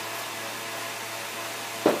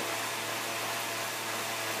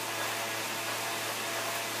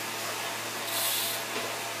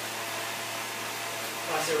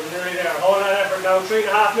 That's it, we're nearly there. Hold that effort now,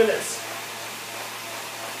 3.5 minutes.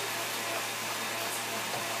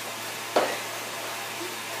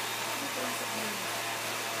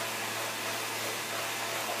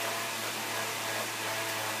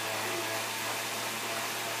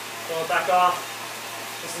 Don't back off.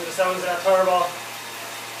 Listen to the sounds of that turbo.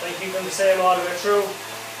 Try and keep them the same all the way through.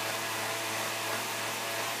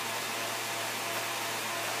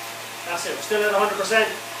 That's it, we're still at 100%.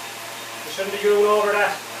 You shouldn't be going over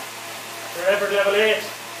that. Your effort level 8.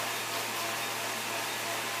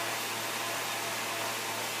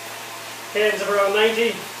 Cadence of around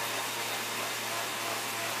 90.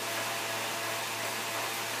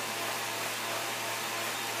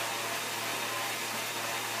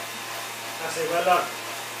 That's it, well done.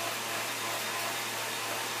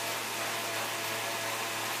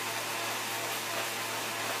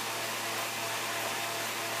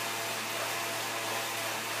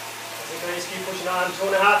 That's it guys, keep pushing on,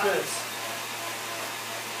 2.5 minutes.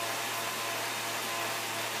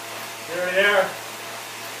 Nearly there.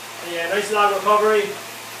 Yeah, nice long recovery.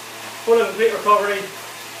 Full and complete recovery.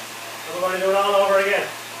 And we're going to do it all over again.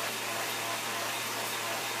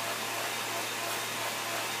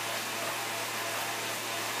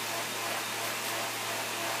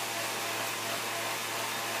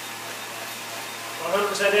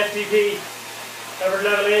 FTP, effort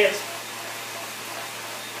level 8.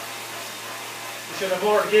 You should have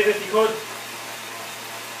more to give if you could.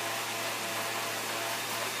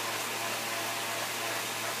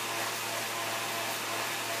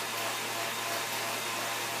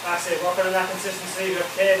 That's it, working on that consistency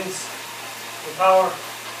with cadence and power.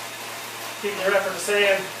 Keeping your effort the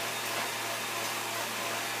same.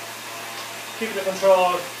 Keeping the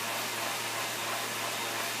control.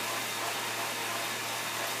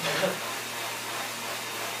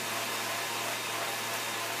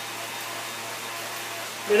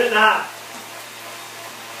 Minute and a half.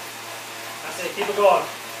 That's it, keep it going.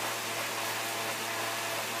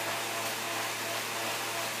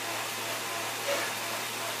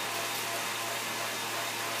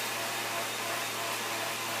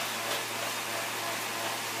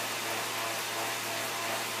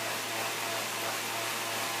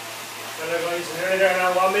 Well guys, we're nearly there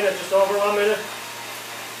now, 1 minute, just over 1 minute.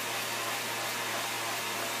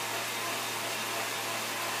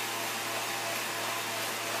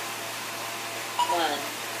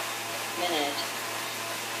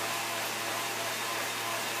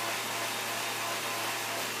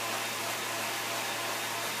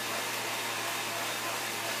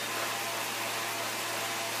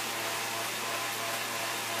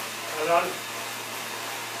 Well done.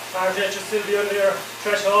 RJ should still be under your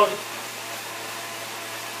threshold.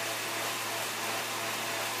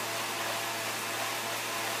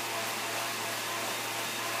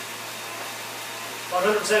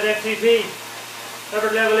 %, FTP.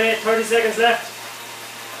 Effort level 8, 30 seconds left.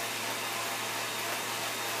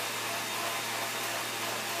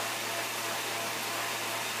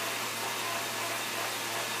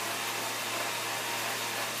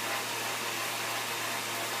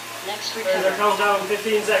 Next There's our recover. countdown,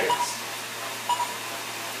 15 seconds.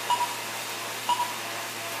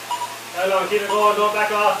 How long? Keep it going, don't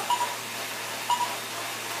back off.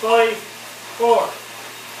 5, 4,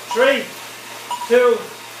 3, 2,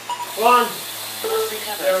 1. Low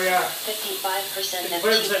recover. There we are. 55%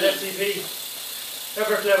 55% FTP. FTP.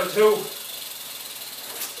 Effort level 2.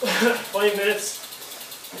 5 minutes.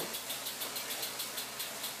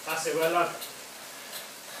 That's it, well done.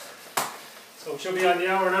 So we should be on the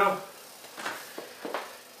hour now.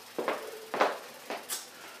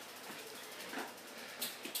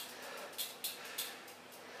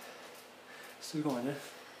 Still going, yeah?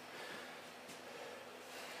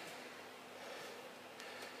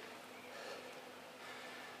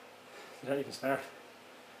 Did that even start?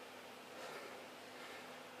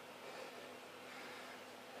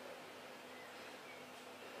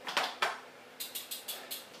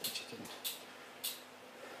 Bet you didn't.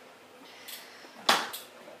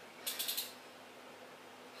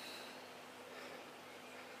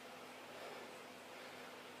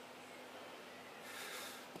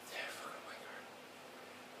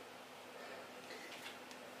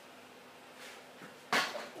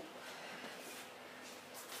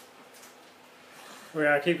 We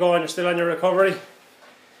are, keep going, you're still on your recovery.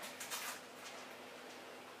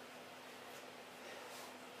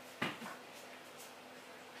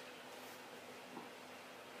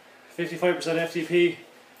 %, FTP,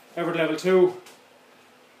 effort level 2.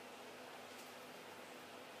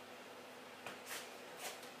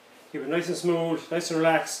 Keep it nice and smooth, nice and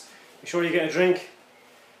relaxed. Make sure you get a drink,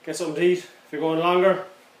 get something to eat if you're going longer.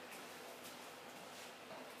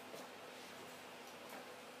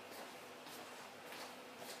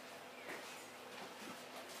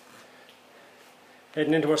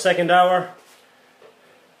 Heading into our second hour.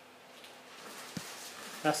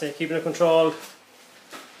 That's it, keeping it controlled.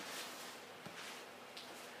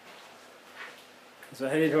 So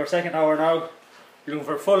heading into our second hour now. You're looking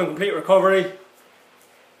for full and complete recovery.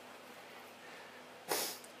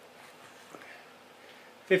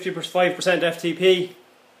 55% FTP.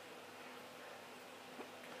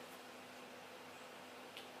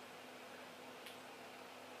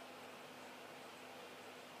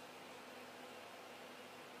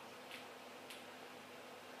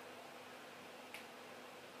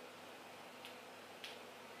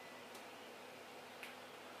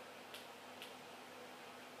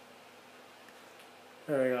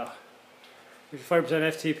 There we go.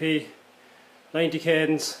 55% FTP, 90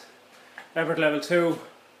 cadence, effort level 2.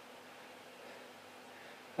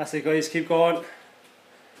 That's it guys, keep going.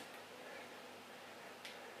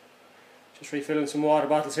 Just refilling some water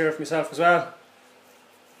bottles here for myself as well.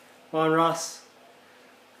 On Ross,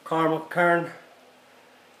 Cormac, Kern.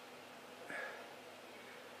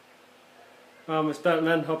 Miss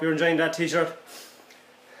Beltman, hope you're enjoying that t-shirt.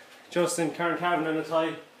 Justin, Karen Cavan and a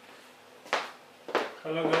tie.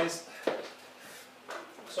 Hello guys.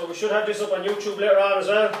 So we should have this up on YouTube later on as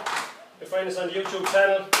well. You'll find us on the YouTube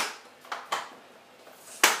channel.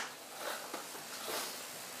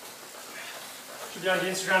 Should be on the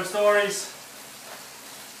Instagram stories.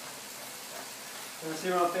 And see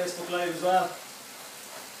we're on Facebook Live as well.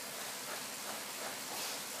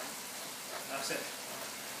 That's it.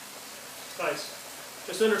 Guys,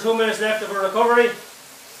 just under 2 minutes left of our recovery.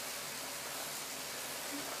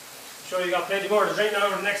 Sure you got plenty more to drink now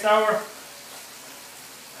over the next hour.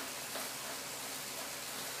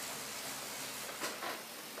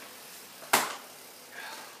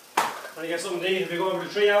 And you get something to eat if you go over the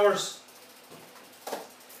 3 hours.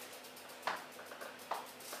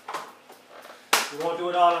 You won't do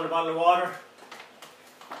it all on a bottle of water.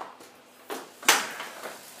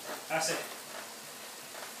 That's it.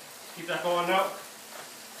 Keep that going now.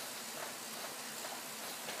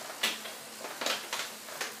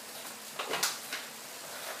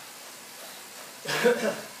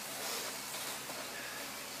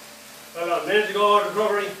 Well, a minute to go on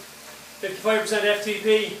recovery, 55%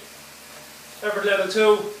 FTP, effort level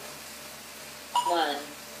 2. 1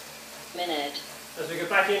 minute. As we get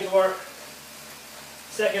back into our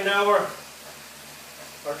second hour,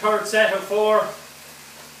 our third set of 4.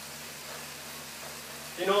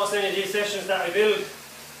 You notice any of these sessions that I build,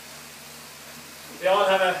 they all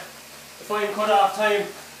have a defined cut-off time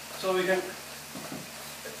So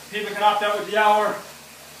people can opt out with the hour,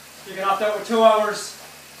 you can opt out with 2 hours,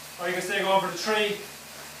 or you can stay going for the 3,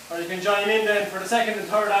 or you can join in then for the 2nd and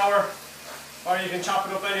 3rd hour, or you can chop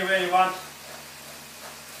it up any way you want.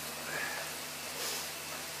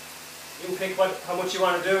 You can pick how much you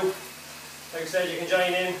want to do. Like I said, you can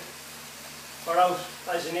join in or out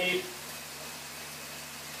as you need.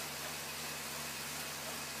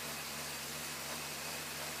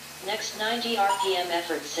 Next 90 RPM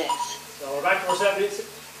effort 6. So we're back to our 76%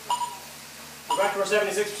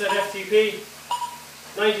 FTP,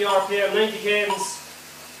 90 RPM, 90 cadence.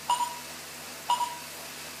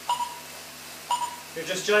 You're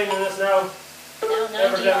just joining us now. Now 90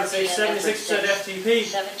 Effort level RPM 6, effort 76% 6. FTP.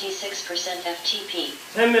 76% FTP.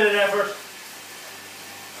 10-minute effort.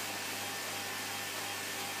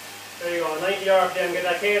 There you go, 90 RPM, get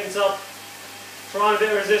that cadence up. Throw on a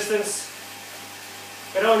bit of resistance.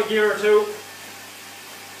 Get down a gear or 2.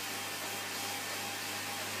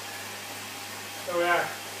 There we are.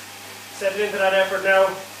 Settle into that effort now.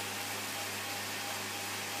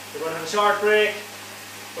 We're going to have a short break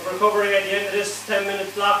of recovery at the end of this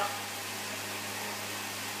 10-minute block.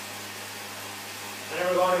 And then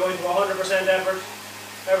we're going to go into 100%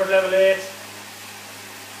 effort level 8.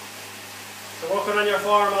 So working on your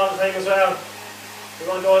form all the time as well. We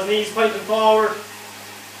want those knees pointing forward.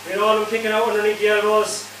 We know them kicking out underneath the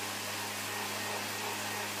elbows.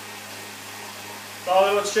 It's all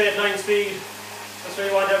about straight line speed. That's where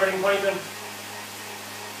you want everything pointing.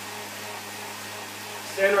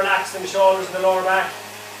 Staying relaxed in the shoulders and the lower back.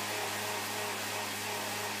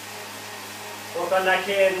 Work on that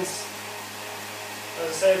cadence. As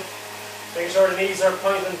I said, making sure the knees are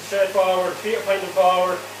pointing straight forward, feet are pointing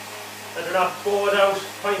forward, and they're not bowed out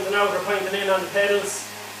or pointing in on the pedals.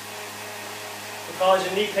 Will cause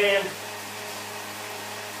you knee pain.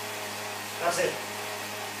 That's it.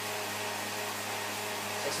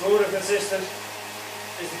 So smooth and consistent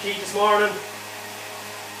is the key this morning.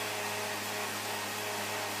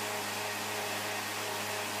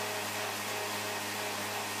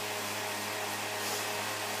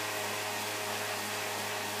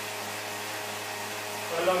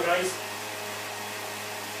 Well done, guys.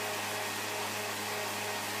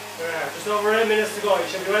 There, just over 8 minutes to go. You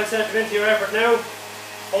should be well settled into your effort now.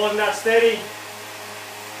 Holding that steady.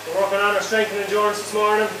 We're working on our strength and endurance this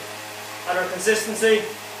morning and our consistency.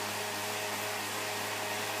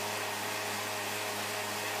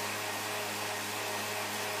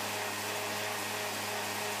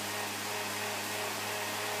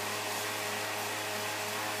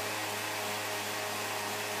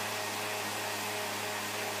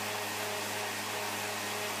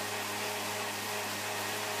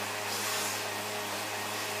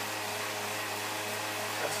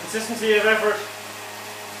 Consistency of effort,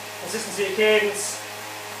 consistency of cadence,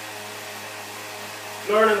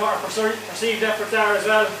 learning what our perceived efforts are as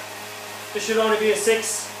well. This should only be a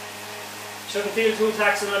 6, shouldn't feel too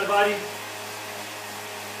taxing on the body.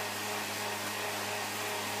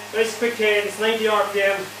 Nice quick cadence, 90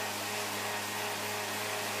 RPM.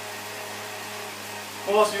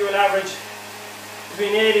 Most of you will average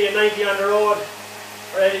between 80 and 90 on the road,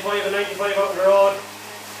 or 85 and 95 out on the road.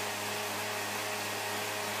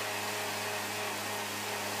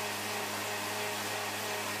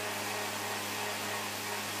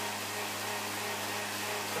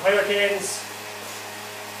 Higher cadence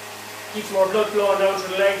keeps more blood flowing down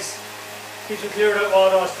through the legs, keeps them cleared out of all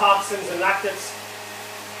those toxins and lactates.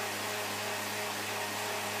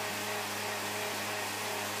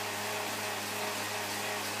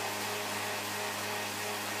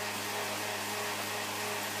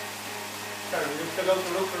 Karen, you fill out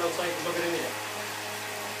the roof and outside and plug it in here.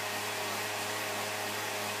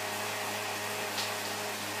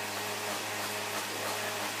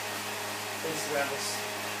 Instagram this.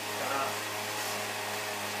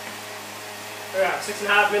 There we are,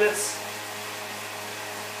 6.5 minutes.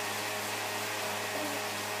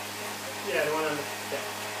 Yeah, the one on the, yeah.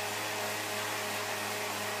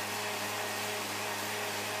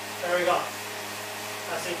 There we go.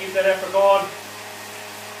 That's it, keep that effort going.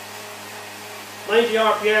 90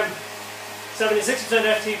 RPM, 76%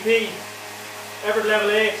 FTP, effort level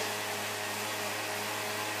 8.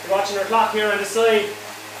 You're watching our clock here on the side.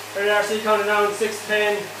 There you are, see counting down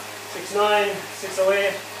 6:10, 6:09,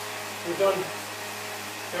 6:08. We've done,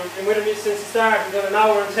 you've been with me since the start, we've done an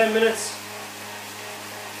hour and 10 minutes.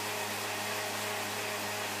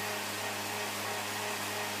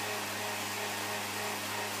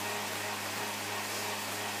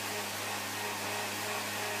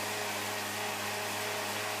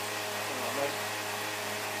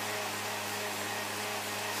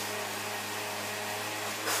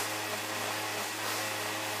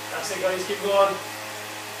 That's it guys, keep going.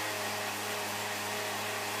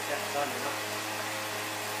 Yeah, it's on now.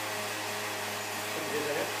 Shouldn't be in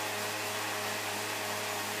it.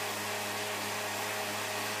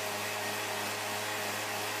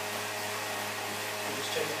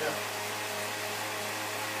 Just check it now.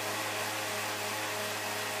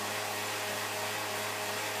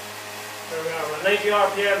 There we are, we're at 90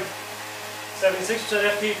 RPM, 76%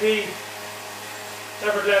 FTP,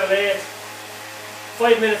 effort level 8.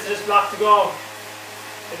 5 minutes of this block to go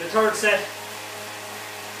in the third set.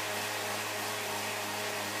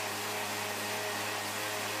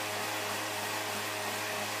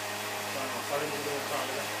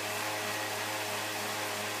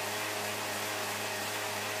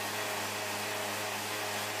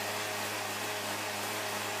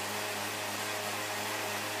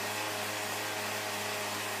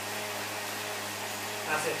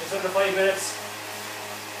 That's it, just under 5 minutes.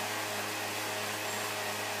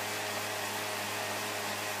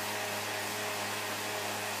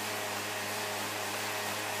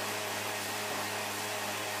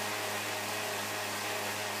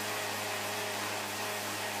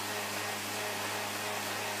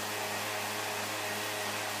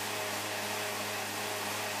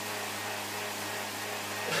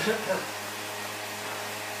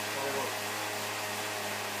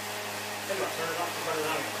 Turn it off and turn it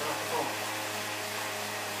on. Turn off the phone.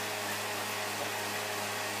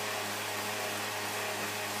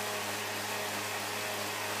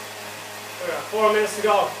 There we are, 4 minutes to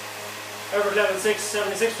go. Effort level 6,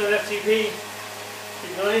 76% FTP.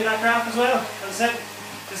 Keep an eye on that graph as well. As I said,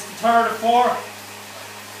 this is the third of 4.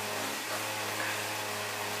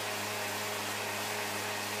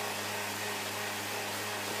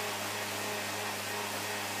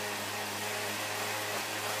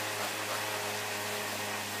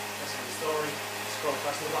 Story. Scroll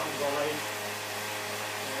past the buttons already.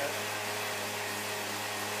 Yeah.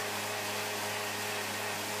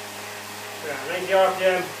 90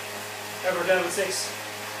 RPM, effort level 6,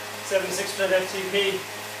 76% FTP.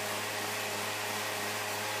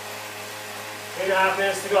 3.5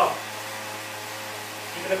 minutes to go.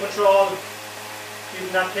 Keeping the control,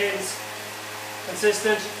 keeping that cadence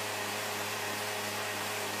consistent.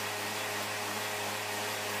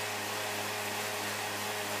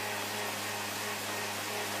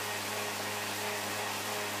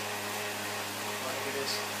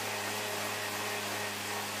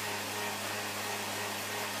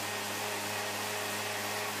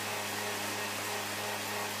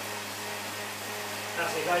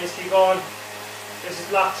 That's it guys, keep going. This is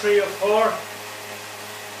block 3 of 4.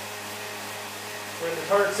 We're in the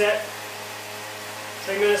third set.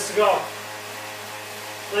 3 minutes to go.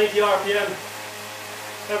 90 RPM.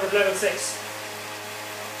 Effort level 6.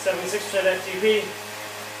 76% FTP.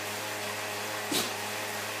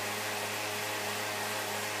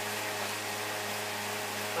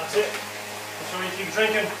 That's it. I'm sure you keep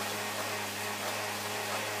drinking.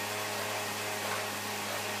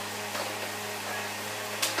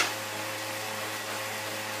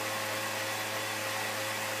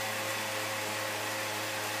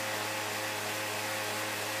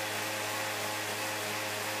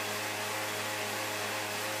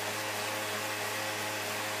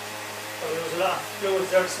 There was a lot of fluid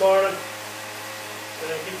there this morning. So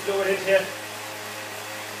keep fluid into you.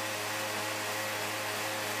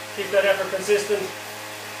 Keep that effort consistent.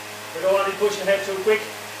 We don't want to be pushing ahead too quick.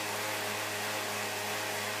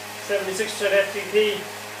 76% FTP.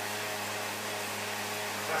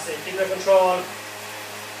 That's it, keep the control.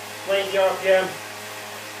 90 RPM.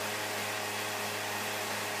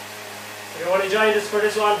 If you only joined us for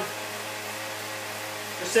this one,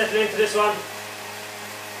 just settle into this one.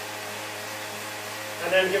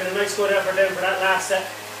 And then give it a nice good effort then for that last set.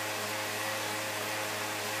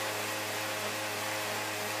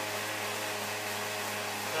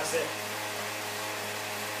 That's it.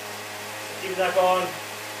 So keep that going.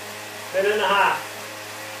 Minute and a half.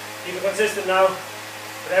 Keep it consistent now.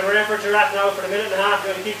 Whatever effort you're at now for a minute and a half,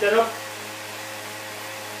 you're going to keep that up.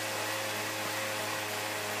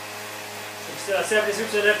 So still at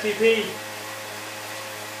 76% FTP.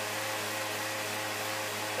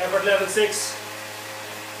 Effort level 6.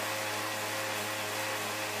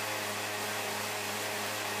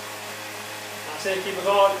 That's it, keep it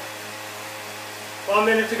going. 1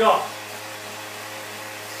 minute to go.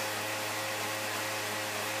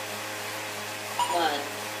 1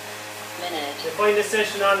 minute. You'll find this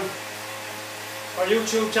session on our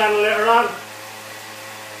YouTube channel later on.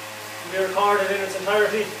 It'll be recorded in its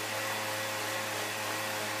entirety.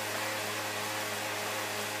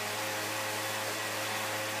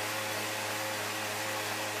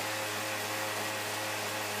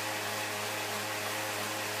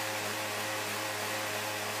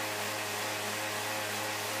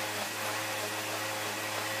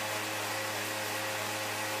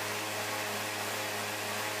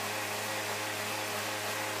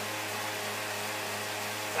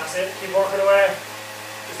 That's it, keep working away.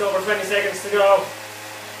 Just over 20 seconds to go.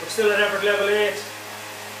 We're still at effort level 8.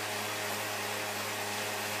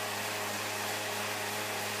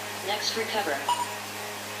 Next recover.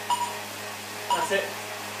 That's it.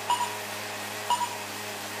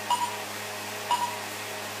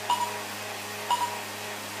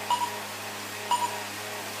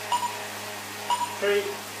 Three,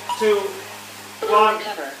 two, one.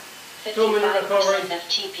 Recover. 2-minute recovery.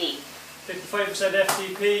 FTP. 55%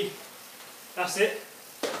 FTP. That's it.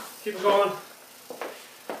 Keep it going.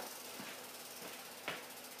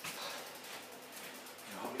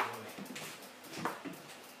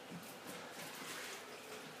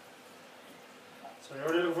 So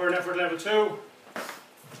you're looking for an effort level 2.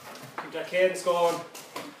 Keep that cadence going.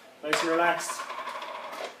 Nice and relaxed.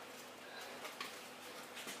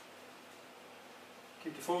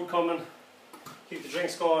 Keep the food coming. Keep the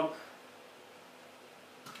drinks going.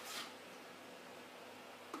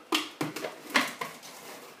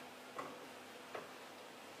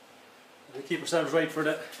 And keep ourselves right for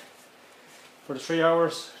the 3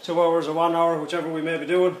 hours, 2 hours or 1 hour, whichever we may be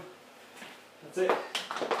doing. That's it.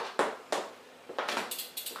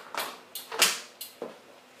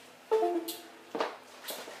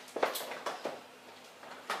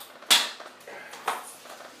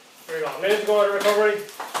 There we go, a minute to go to recovery.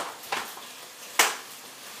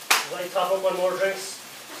 As I top up on more drinks.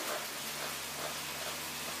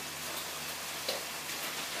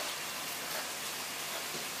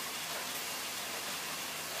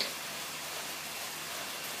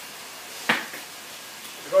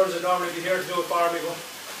 The girls would normally be here to do it for me, but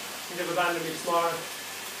they've abandoned me this morning.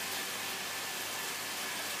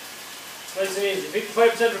 Nice and easy.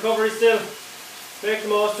 55% recovery still. Make the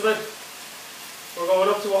most of it. We're going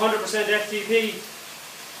up to 100% FTP.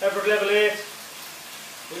 Effort level 8.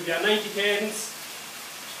 We'll be at 90 cadence.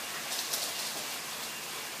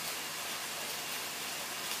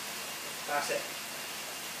 That's it.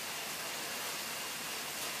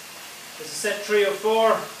 This is set 3 of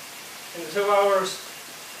 4 in the 2 hours.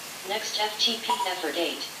 Next FTP effort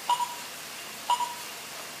 8.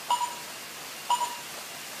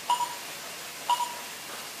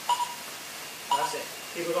 That's it.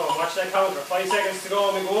 Keep it going. Watch that counter. 5 seconds to go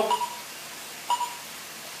and we go up.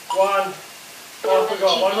 1. Off we go.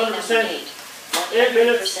 100%. 8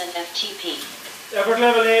 minutes. FTP. Effort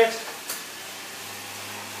level 8.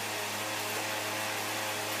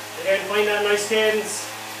 Again, find that nice cadence.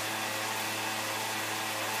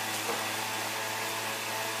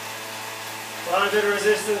 Put on a bit of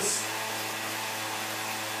resistance.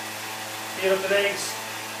 Feel up the legs.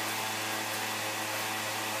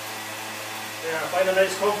 Yeah, find a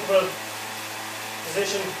nice comfortable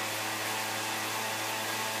position.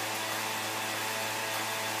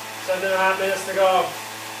 7.5 minutes to go.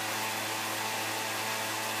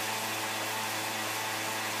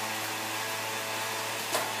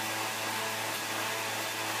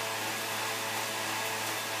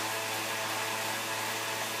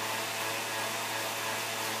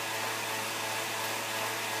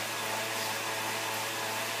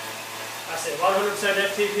 That's it, 100%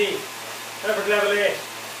 FTP. Effort level 8.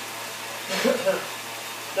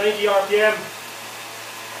 90 RPM.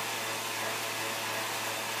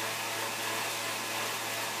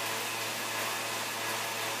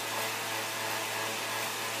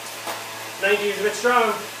 '90 is a bit strong.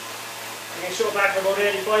 You can shut back to about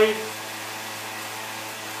 85.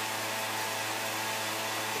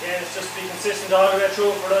 Again, it's just to be consistent all the way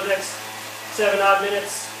through for the next 7 odd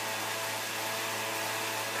minutes.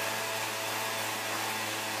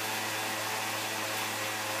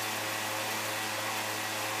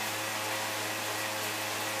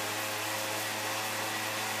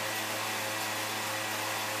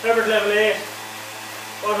 Effort level 8,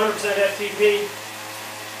 100% FTP.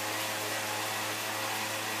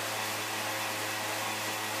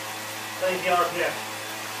 The RPM.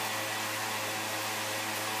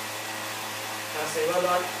 That's it, well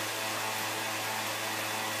done.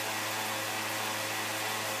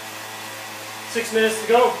 Six minutes to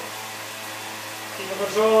go. Keep it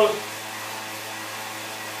controlled.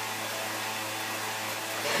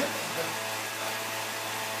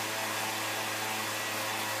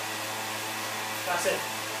 That's it.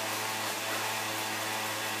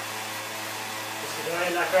 Just keep an eye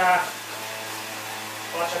on that graph.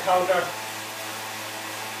 Watch your counter.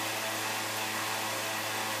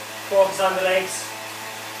 Focus on the legs,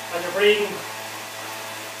 on your breathing.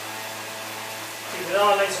 Keep it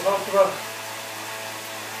all nice and comfortable.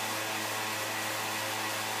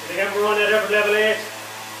 If again we're running at effort level 8,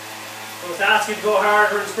 I was to ask you to go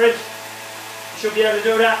harder in sprint. You should be able to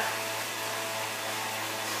do that.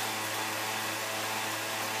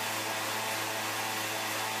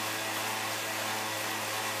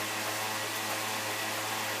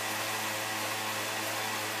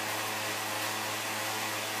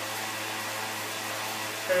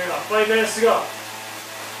 There you go, 5 minutes to go.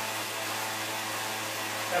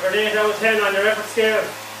 Effort 8 out of 10 on your effort scale.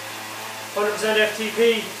 100%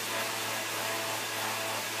 FTP.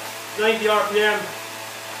 90 RPM.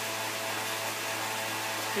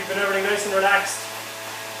 Keeping everything nice and relaxed.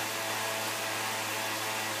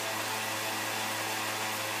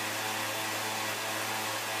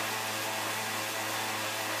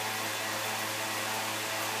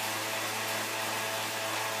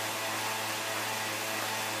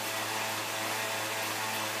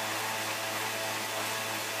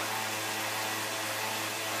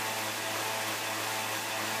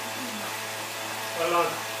 Well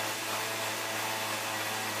done.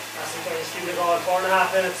 That's it, just keep it going.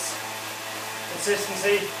 4.5 minutes.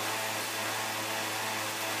 Consistency.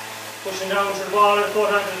 Pushing down through the ball and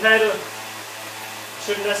foot onto the pedal.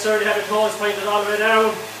 Shouldn't necessarily have your toes pointed all the way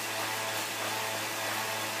down.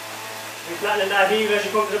 Be flattening that heel as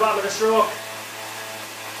you come to the bottom of the stroke.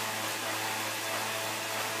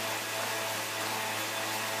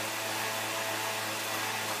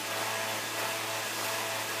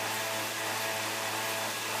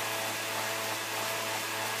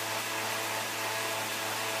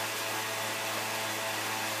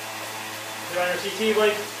 If you're on your TT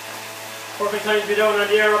bike, perfect time to be down on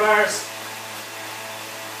the aero bars.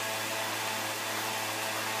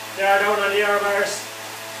 They are down on the aero bars.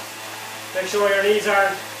 Make sure your knees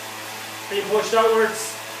aren't being pushed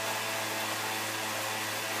outwards.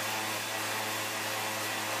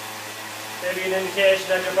 Maybe an indication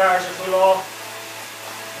that your bars are too low, your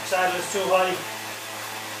saddle is too high,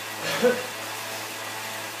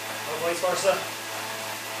 or vice versa.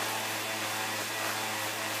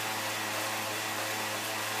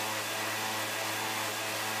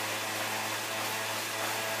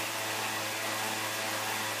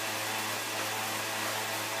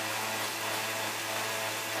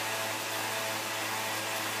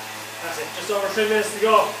 That's it, just over 3 minutes to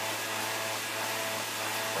go.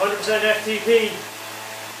 100% FTP.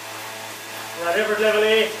 We're at effort level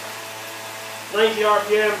 8. 90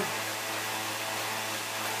 RPM.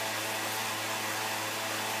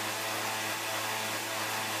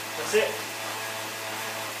 That's it.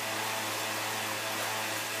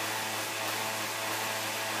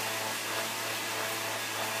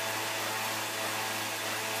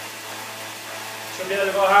 Should be able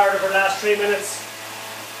to go harder for the last 3 minutes.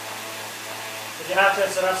 If you have to,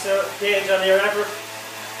 so that's the gauge on your effort.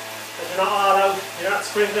 That you're not all out, you're not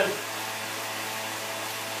sprinting.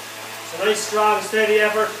 It's a nice, strong, steady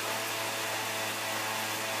effort.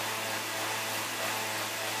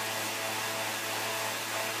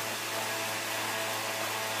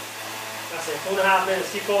 That's it, 2.5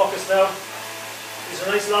 minutes, keep focused now. These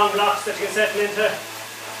are nice long blocks that you can settle into.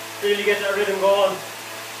 Really get that rhythm going.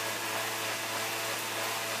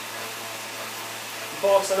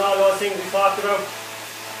 Focus on all those things we talked about.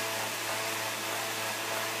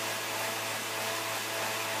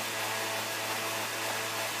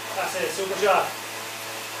 That's it, super job.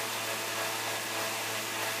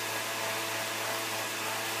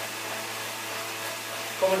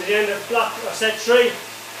 Coming to the end of block or set 3.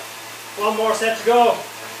 One more set to go.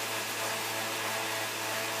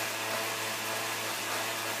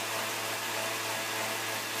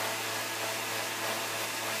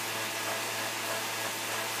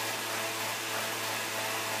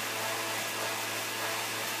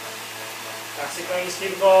 That's it guys,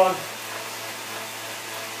 keep it going.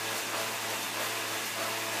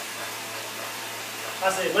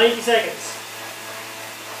 That's it, 90 seconds.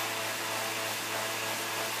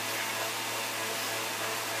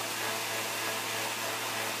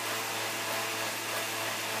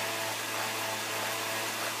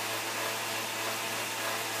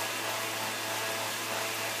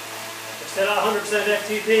 We're still at 100%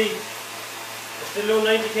 FTP. We're still doing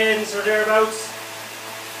 90 cadence or thereabouts.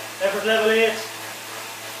 Effort level 8.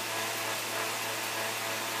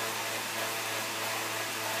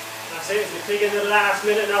 That's it, as we click into the last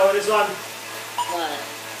minute now of this one. 1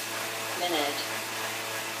 minute.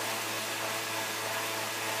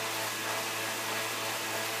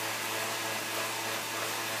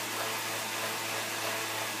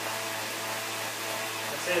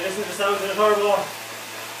 That's it, listen to the sound of the turbo.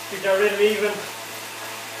 Keep that rhythm even.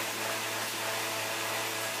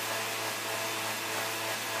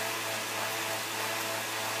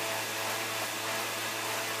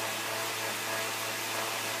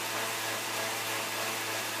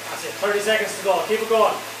 That's it, 30 seconds to go, keep it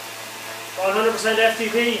going. 100%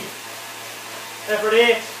 FTP. Effort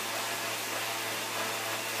 8.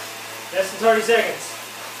 Less than 30 seconds.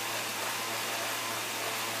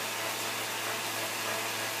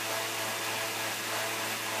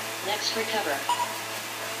 Next recover.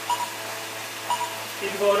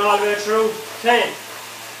 Keep going all the way through. 10,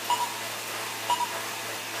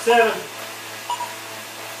 7,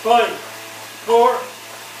 5, 4,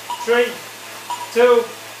 3, 2,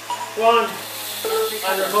 1,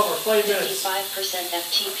 and recover. 5 minutes. 85%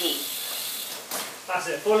 FTP. That's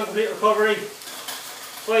it. Full and complete recovery.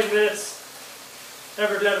 5 minutes.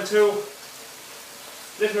 Effort level 2.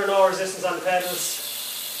 Little or no resistance on the pedals.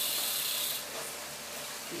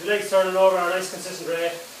 Keep the legs turning over at a nice consistent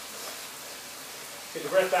rate. Get the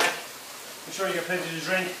breath back. Make sure you get plenty to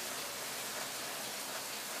drink.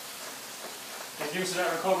 Get used to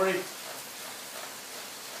that recovery.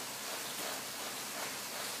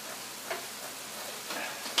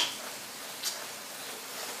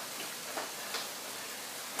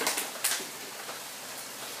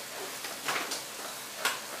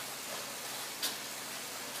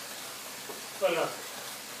 Well done.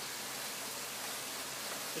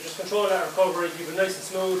 So just control that recovery, keep it nice and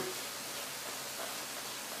smooth.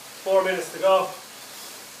 4 minutes to go.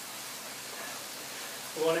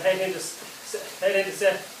 We're going to head into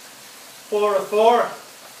set 4 of 4.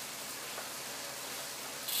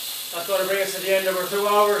 That's going to bring us to the end of our 2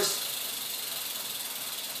 hours.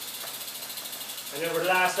 And over the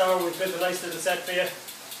last hour we've built a nice little set for you.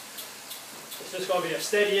 It's just going to be a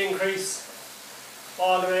steady increase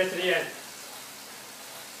all the way to the end.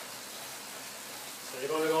 So you're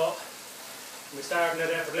going to go, we're starting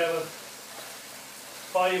at effort level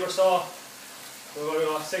 5 or so, we're going to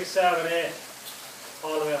go 6, 7, 8,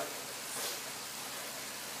 all the way up.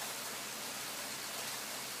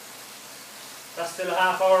 That's still a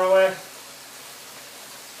half hour away.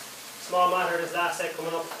 Small matter this last set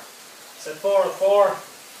coming up. Set 4 of 4.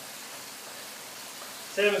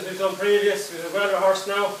 Same as we've done previous, we've well rehearsed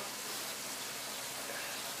now.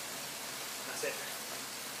 That's it.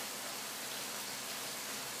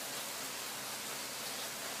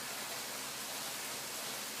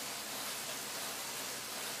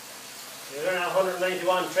 You're learning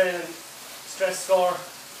 191 training stress score,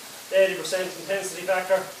 80% intensity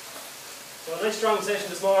factor. So a nice strong session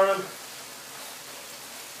this morning.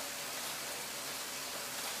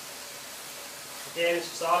 Again, it's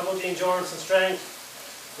just all about the endurance and strength,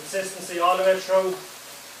 consistency all the way through.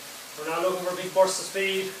 We're not looking for big bursts of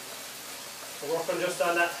speed. We're working just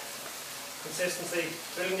on that consistency,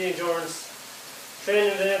 building the endurance,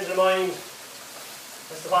 training it into the mind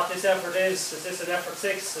as to what this effort is. Is this an effort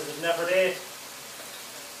 6? Is it an effort 8?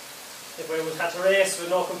 If we would have to race with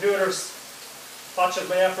no computers, what should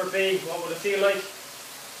my effort be? What would it feel like?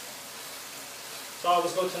 It's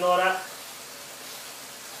always good to know that.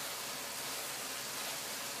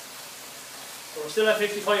 So we're still at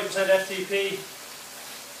 55% FTP,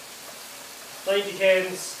 90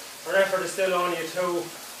 cadence. Our effort is still only a 2.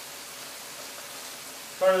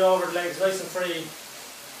 Turning over the legs nice and free.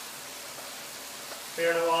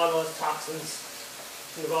 Clearing out all those toxins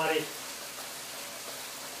in the body.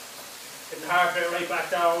 Getting the heart rate right back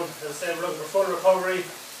down. As I said, we're looking for full recovery.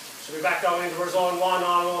 Should be back down into our zone 1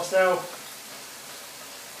 almost now.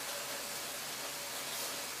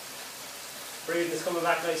 Breathing is coming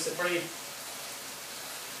back nice and free.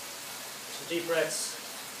 Some deep breaths.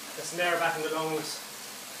 Get some air back in the lungs.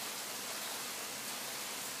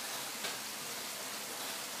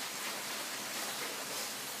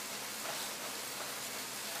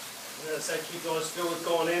 And as I said, keep those fluids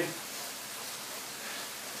going in.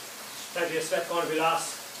 Plenty of sweat going to be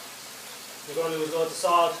lost. You're going to lose loads of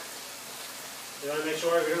salt. You want to make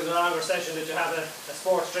sure if you're doing a longer session that you have a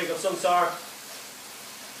sports drink of some sort.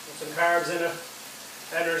 With some carbs in it.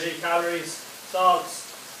 Energy, calories, salts.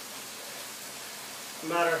 No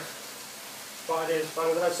matter what it is, as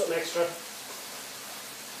long as it has something extra.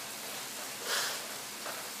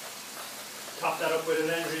 Top that up with an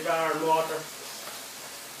energy bar and water.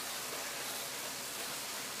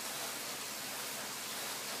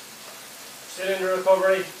 Still in the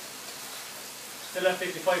recovery, still at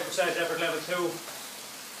 55% effort level 2.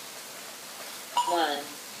 1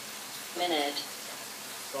 minute.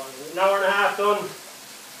 So an hour and a half done.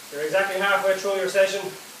 You're exactly halfway through your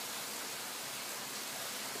session.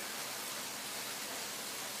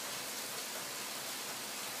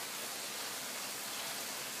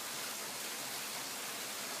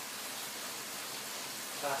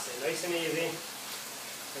 That's it, nice and easy.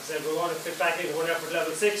 As I said, we're going to fit back into one effort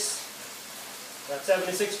level 6. At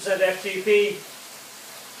 76% FTP,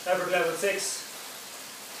 effort level 6,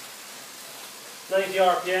 90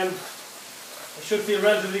 RPM. I should feel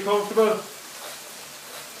relatively comfortable.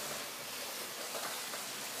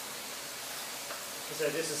 As I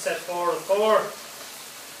said, this is set 4 of 4.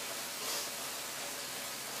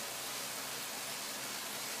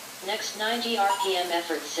 Next 90 RPM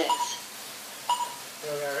effort 6.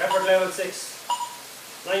 Here we are, effort level 6,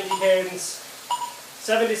 90 cadence,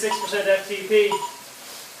 76% FTP.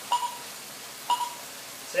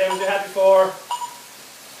 Same as we had before.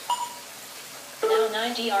 Now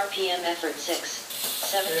 90 RPM effort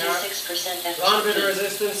 6. 76% FTP. On a bit of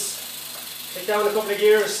resistance. Take down a couple of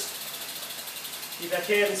gears. Keep that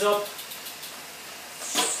cadence up.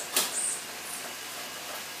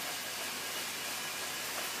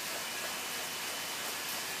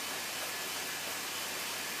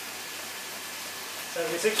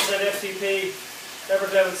 .6% FTP,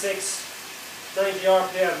 effort level 6, 90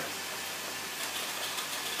 RPM.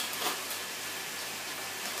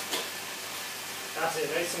 That's it,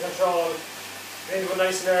 nice and controlled. Into it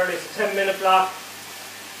nice and early, it's a 10-minute block.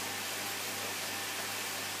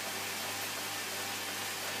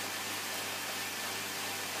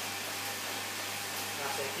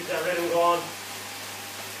 That's it, keep that rhythm going.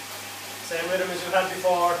 Same rhythm as you had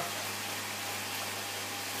before.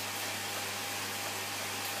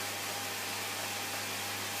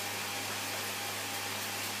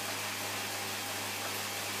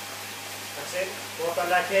 That's it, work on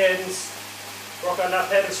that cadence, work on that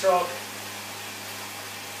pedal stroke.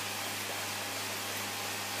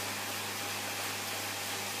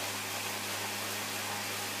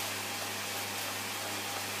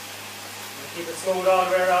 Keep it smooth all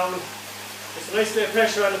the way around. Just a nice bit of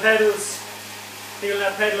pressure on the pedals. Feel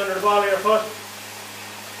that pedal under the ball of your foot.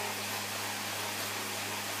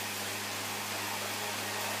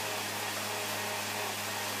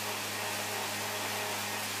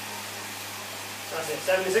 That's it,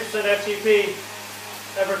 76% FTP,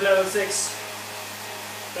 effort level 6,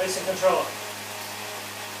 nice and controlled.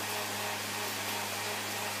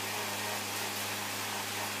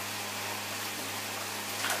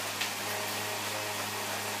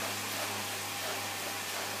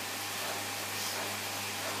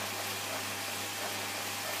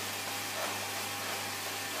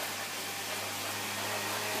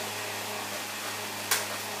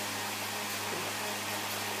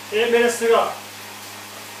 Eight minutes to go.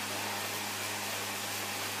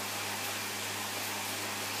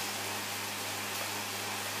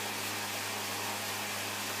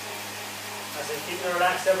 That's it, keeping it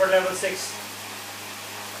relaxed, effort level 6.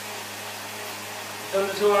 Done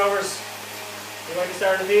the 2 hours. You might be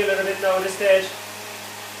starting to feel it a bit now at this stage.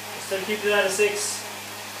 Still keep it at a 6.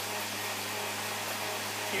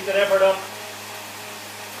 Keep that effort up.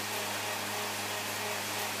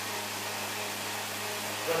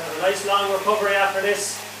 We're going to have a nice long recovery after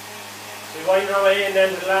this. We wind our way in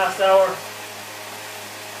then to the last hour.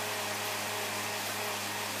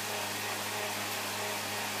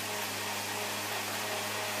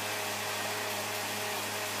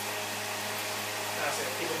 That's it,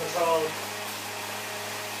 keep it controlled.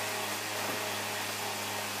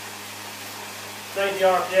 90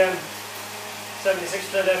 RPM,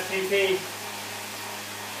 76% FTP.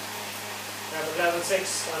 Effort level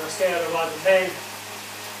 6 on a scale of 1 to 10.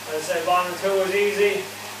 As I said, 1 and 2 is easy.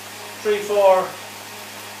 3, 4.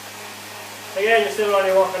 Again, you're still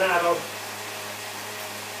only working at about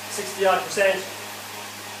 60 odd percent. At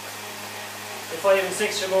 5 and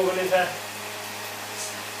 6 you're moving into about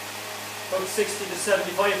 60 to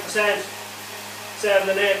 75%. 7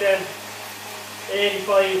 and 8 then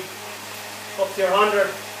 85 up to your 100.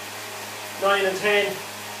 9 and 10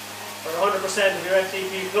 are 100% of your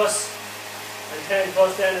FTP plus, and 10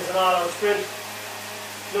 plus then is an all-out sprint.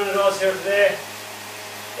 None of those here today.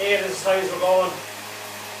 8 is as high as we're going.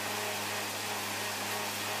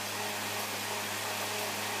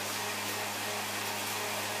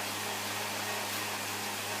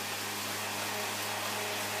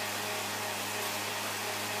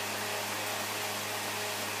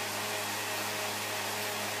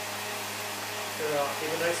 Keep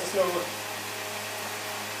it nice and smooth.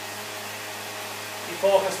 Be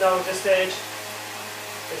focused now at this stage.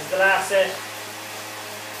 This is the last set of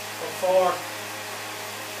 4.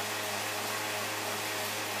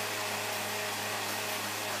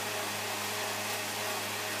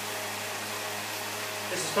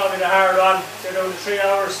 This is probably the hard one. You're doing the 3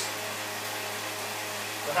 hours.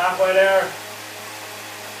 We're halfway there.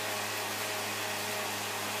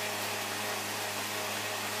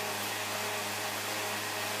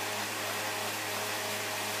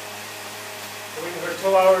 We're waiting for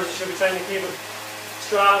 2 hours. You should be trying to keep it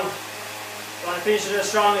strong. You want to finish it as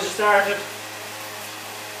strong as you started.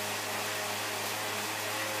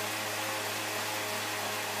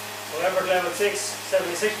 So effort level 6,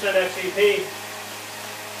 76% FTP.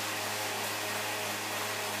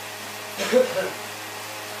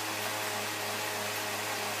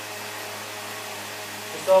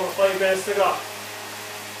 Just over 5 minutes to go.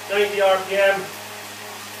 90 RPM,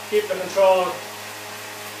 Keep the control.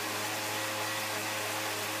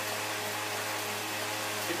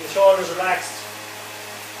 Keep the shoulders relaxed.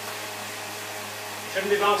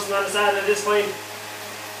 Shouldn't be bouncing on the saddle at this point.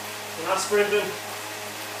 We're not sprinting.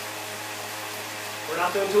 We're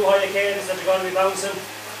not doing too high a cadence that you're going to be bouncing.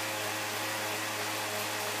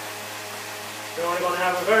 You're only going to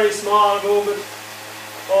have a very small movement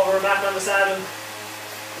over and back on the saddle,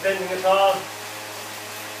 bending at all.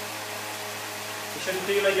 You shouldn't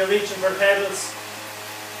feel like you're reaching for the pedals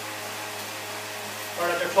or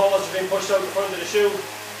that your toes are being pushed out the front of the shoe.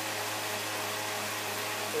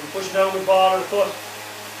 When you're pushing down with the ball or the foot,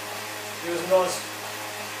 using those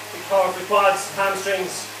big powerful quads,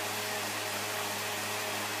 hamstrings,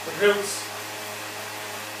 the glutes.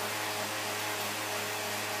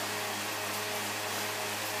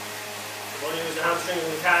 You want to use the hamstrings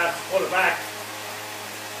and the calf to pull it back.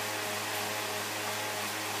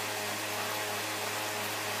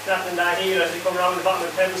 Snapping that heel as you come around the bottom of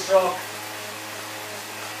the pedal stroke.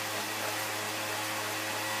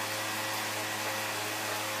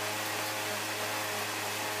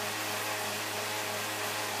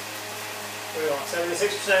 There we go,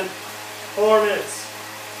 76%, 4 minutes.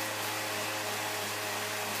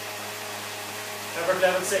 Effort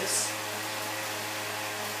level 6.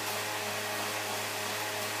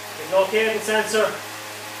 There's no cadence sensor.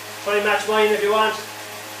 Try and match mine if you want.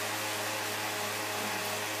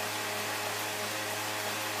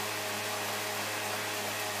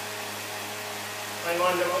 I'm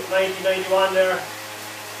on about 90, 91 there.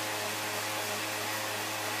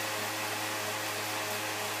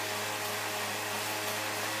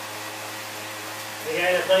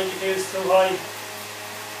 Again, if 90 feels too high,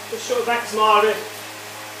 just shove it back a small bit,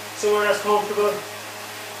 somewhere that's comfortable.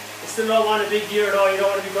 You still don't want a big gear though, you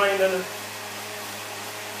don't want to be grinding it.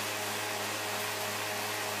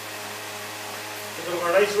 You're looking for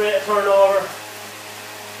a nice rate of turnover.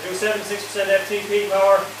 You do 76% FTP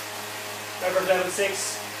power. Effort level 6.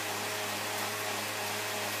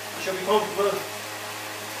 You should be comfortable. You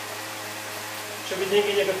should be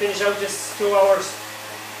thinking you can finish out this 2 hours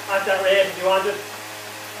at that rate if you wanted.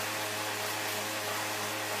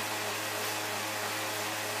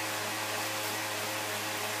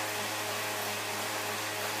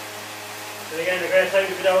 And again, a great time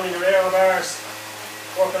to be down in your aero bars,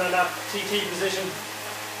 working on that TT position.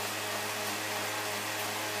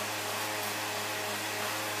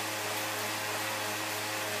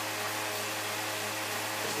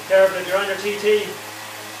 Careful if you're on your TT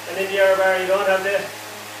and in the air bar, you don't have the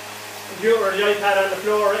computer or the iPad on the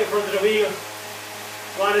floor right in front of the wheel.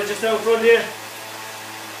 You want it just out in front of you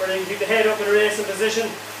where you can keep the head up in a racing position.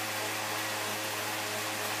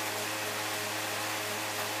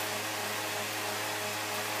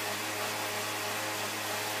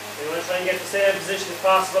 You want to try and get the same position as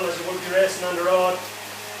possible as you would be racing on the road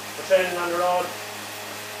or training on the road.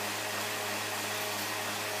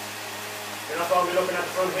 You're not going to be looking at the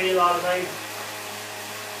front wheel all the time.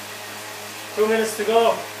 2 minutes to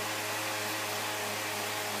go.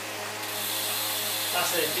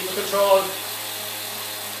 That's it, keep it controlled.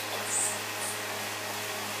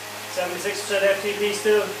 76% FTP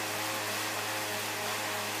still.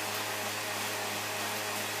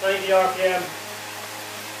 90 RPM.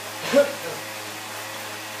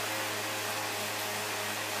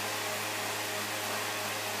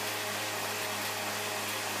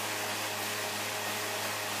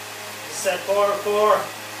 Set 4.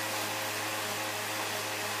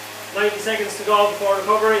 90 seconds to go before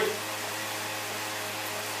recovery.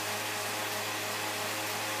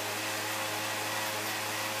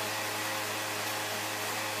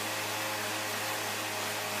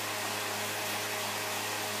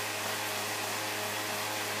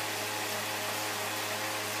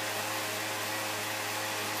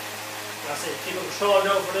 That's it, keep it controlled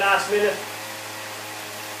now for the last minute.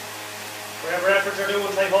 Whatever effort you're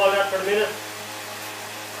doing, try hold that for a minute.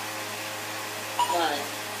 1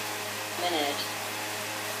 minute.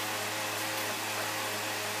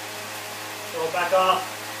 Go back off.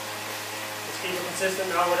 Just keep it consistent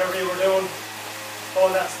now, whatever you were doing.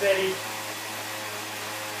 Hold that steady.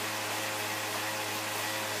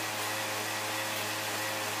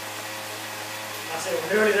 That's it,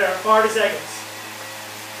 we're nearly there, 40 seconds.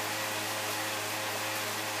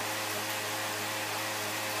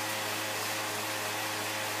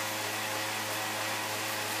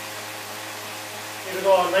 Here we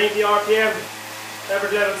go, 90 RPM,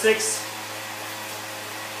 effort level 6,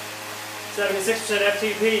 76%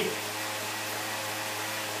 FTP,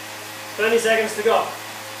 20 seconds to go.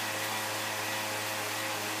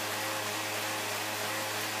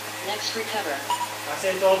 Next recover. That's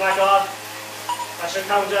it, don't back off. I should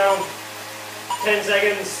count down 10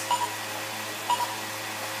 seconds.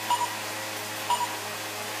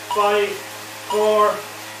 5, 4,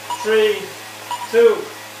 3, 2,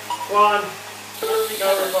 1.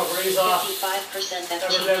 Now recovery is off. 55%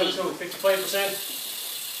 Effort level FTP. 2, 55%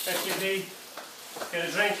 FTP. Get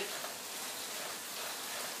a drink.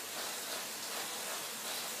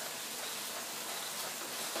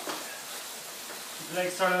 Keep the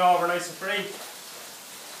legs turning over nice and free.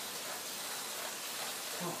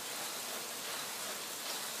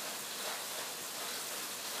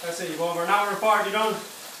 That's it, you've over an hour and 40 done.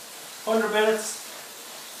 100 minutes.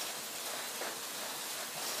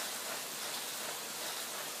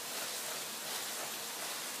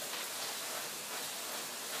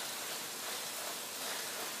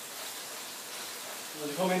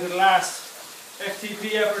 We'll come into the last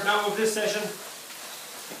FTP effort now of this session,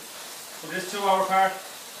 of this 2 hour part.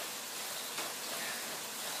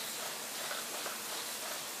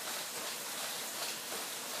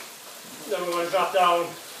 Then we're going to drop down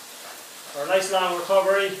for a nice long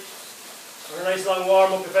recovery, or a nice long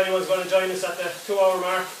warm up if anyone's going to join us at the 2 hour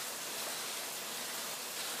mark.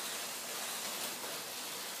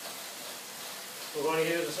 We're going to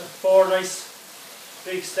give us 4 nice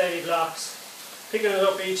big steady blocks, picking it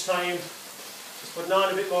up each time, just putting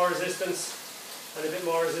on a bit more resistance and a bit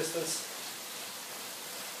more resistance.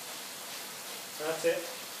 That's it.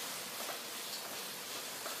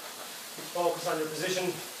 Keep focus on your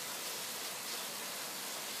position.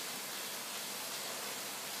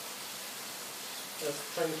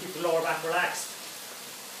 Just trying to keep the lower back relaxed.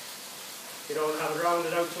 You don't have it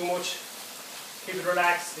rounded out too much. Keep it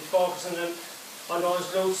relaxed, be focusing on those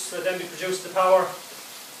glutes, let them be producing the power.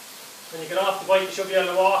 When you get off the bike, you should be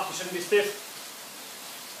able to walk, you shouldn't be stiff.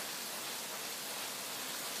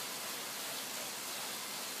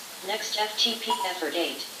 Next FTP effort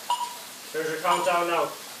 8. There's your countdown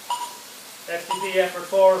now. FTP effort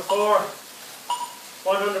 4 of 4.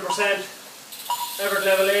 100%. Effort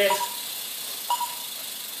level 8.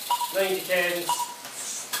 90 cadence.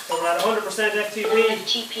 So we're at 100% FTP.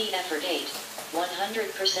 FTP effort 8.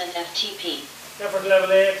 100% FTP. Effort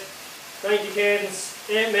level 8. 90 cadence.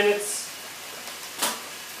 8 minutes.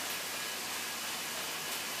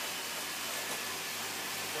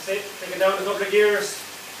 That's it. Take it down a couple of gears.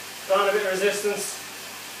 Down a bit of resistance.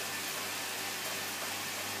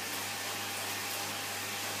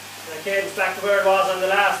 And cadence back to where it was on the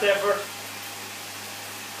last effort.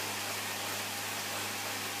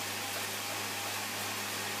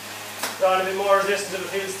 Draw a bit more resistance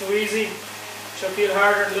if it feels too easy. Should feel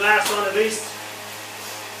harder than the last one at least.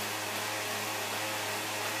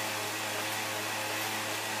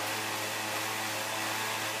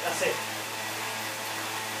 That's it.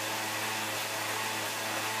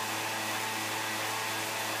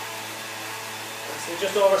 So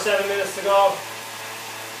just over 7 minutes to go.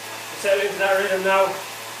 Settle into that rhythm now.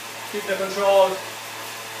 Keep the control.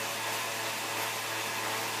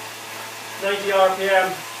 90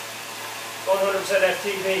 RPM. 100%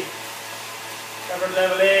 FTP. Effort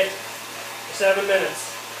level 8 for 7 minutes.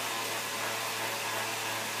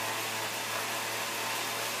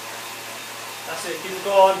 That's it, keep it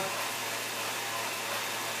going.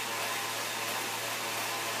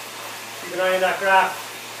 Keep an eye on that graph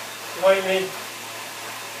behind me.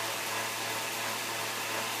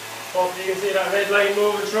 Hopefully you can see that red line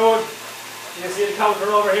moving through it. You can see the counter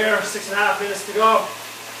over here, 6.5 minutes to go.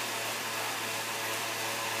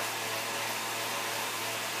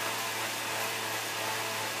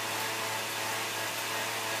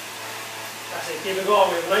 That's it, keep it going.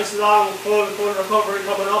 We have a nice long full recovery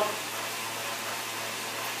coming up.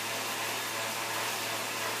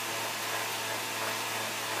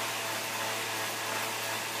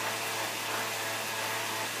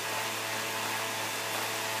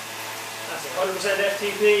 That's it, 100%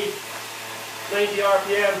 FTP, 90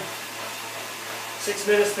 RPM, 6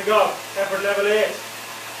 minutes to go, effort level 8.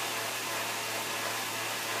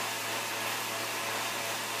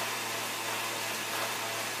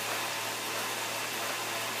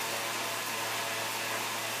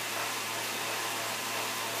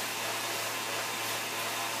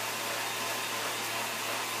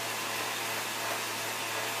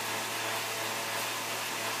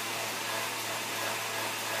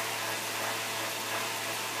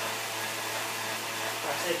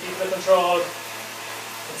 Keep the control.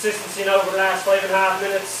 Consistency now over the last 5.5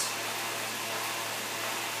 minutes.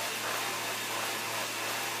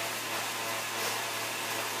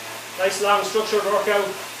 Nice long structured workout.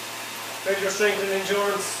 Build your strength and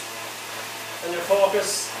endurance and your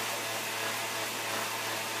focus.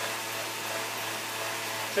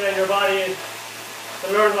 Train your body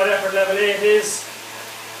to learn what effort level 8 is.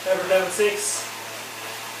 Effort level 6.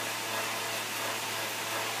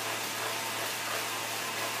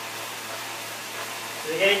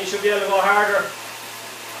 And again, you should be able to go harder.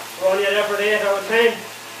 We're only at effort 8 out of 10.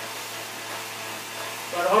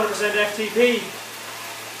 Got 100% FTP.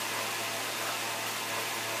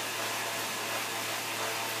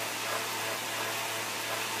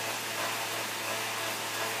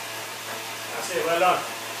 That's it, well done.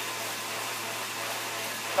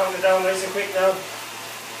 Count it down nice and quick now.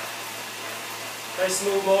 Nice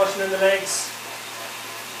smooth motion in the legs.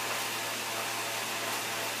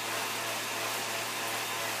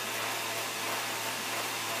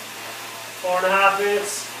 4.5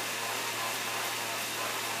 minutes.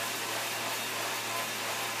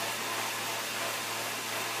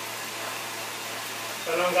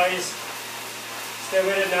 Well done, guys. Stay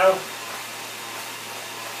with it now.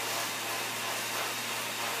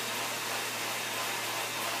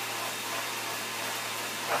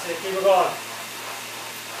 That's it, keep it going.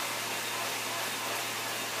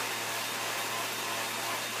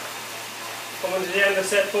 Coming to the end of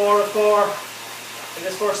set 4 of 4 in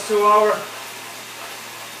this first 2 hour.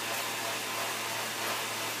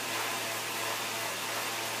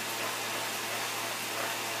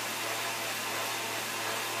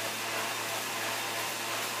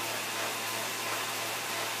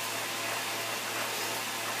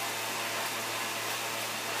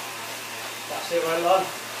 That's it, well done.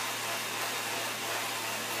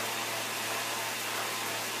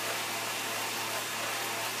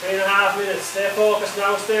 Three and a half minutes. Stay focused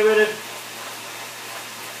now, stay with it.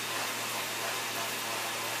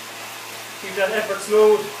 Keep that effort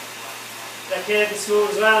smooth. That cadence smooth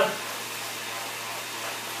as well.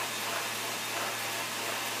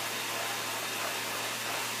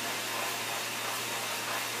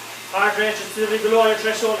 Heart rate should still be below your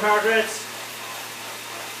threshold heart rates.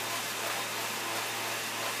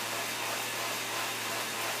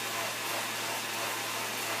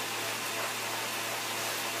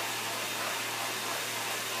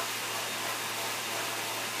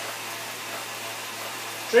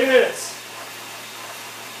 Three minutes.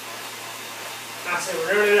 That's it,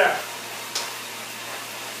 we're nearly there.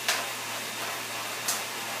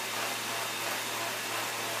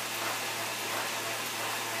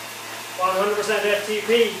 %100%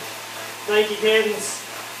 FTP, 90 cadence,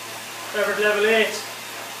 effort level 8.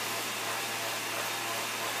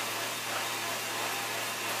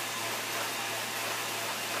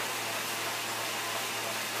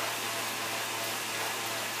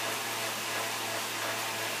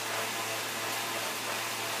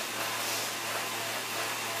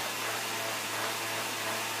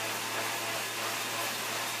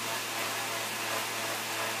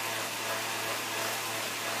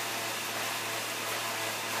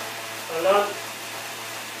 Well done.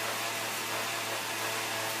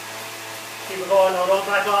 Keep it going now, don't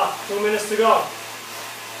back off. 2 minutes to go.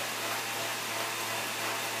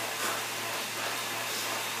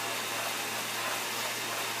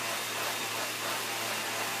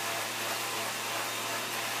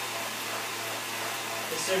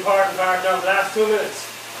 This is the important part now, the last 2 minutes.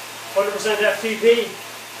 100% FTP,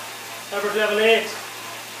 effort level 8,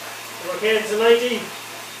 the cadence of 90.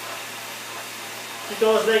 Keep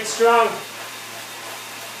those legs strong.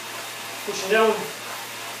 Pushing down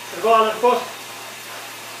to the ball and foot.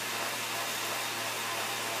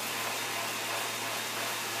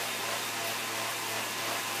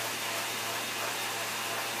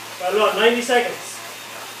 Well done, 90 seconds.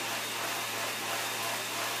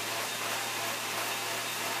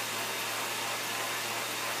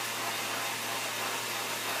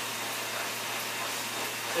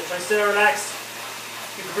 So try to stay relaxed.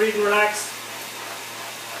 Keep the breathing relaxed.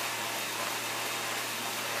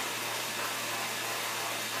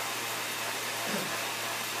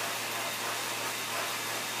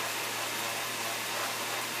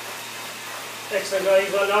 Excellent, guys,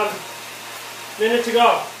 well done. Minute to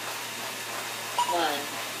go. 1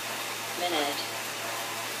 minute.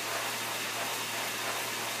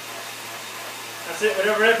 That's it,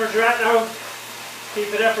 whatever effort you're at now,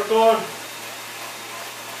 keep that effort going.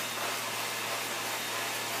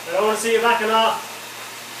 I don't want to see you backing off.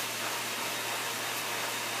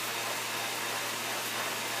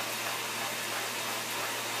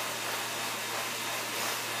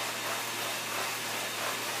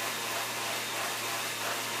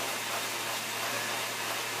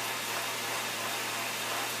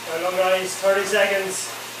 Well done, guys, 30 seconds.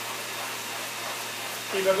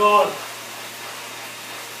 Keep it going.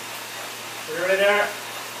 We're nearly there.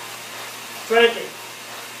 20.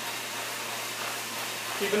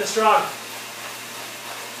 Keeping it strong.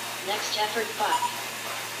 Next effort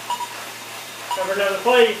 5. Effort level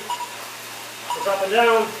 5. We're dropping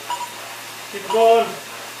down. Keep it going.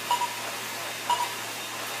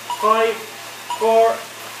 5, 4,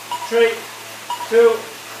 3, 2,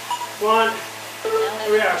 1.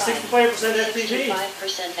 Here we are, 65% FTP.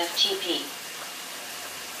 65% FTP.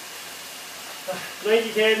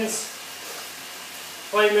 90 cadence,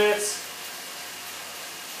 5 minutes.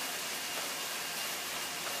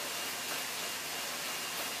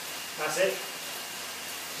 That's it.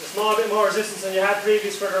 Just a small bit more resistance than you had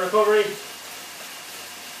previous for the recovery.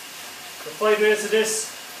 For 5 minutes of this.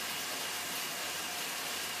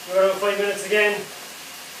 We're around 5 minutes again.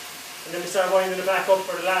 And then we start winding it back up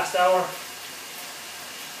for the last hour.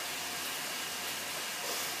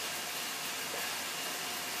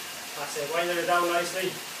 That's it, winding it down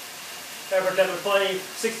nicely. Effort level 5,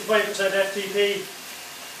 65% FTP.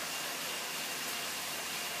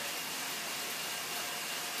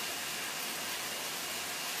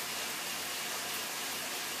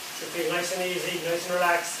 Should feel nice and easy, nice and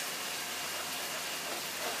relaxed.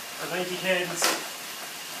 And 90 cadence.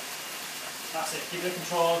 That's it, keep it in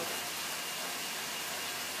control.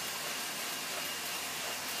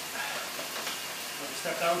 Let me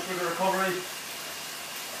step down through the recovery.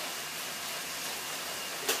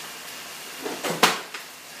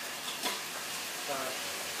 Sorry.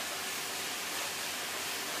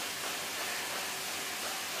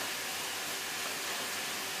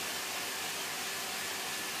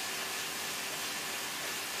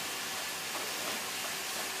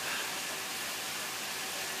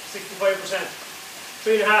 %.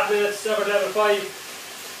 3.5 minutes, effort level 5.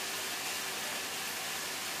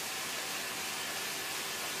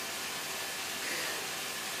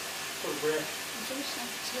 Full break.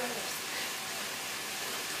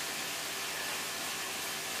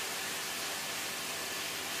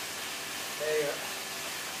 There you go.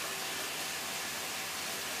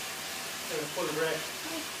 And a full break.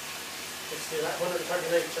 It's still at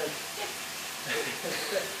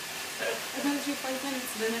 139%. I'm going to do 5 minutes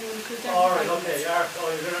and then I'm going to cool down. Alright, okay, you are. Oh,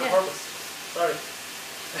 you're doing it on purpose. Sorry.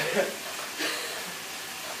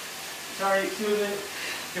 Sorry, excuse me.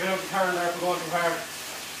 Giving out the turn there for going too hard.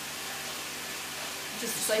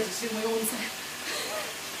 Just decided to do my own set.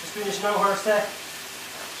 She's finishing now her set.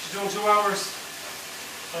 She's doing 2 hours.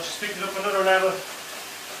 So she's picked it up another level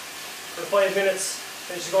for 5 minutes.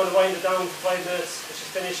 Then she's going to wind it down for 5 minutes when she's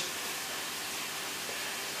finished.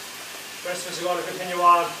 The rest of us are going to continue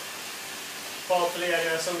on. Hopefully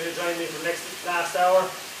anyway, somebody will join me for the last hour.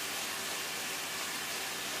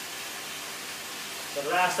 So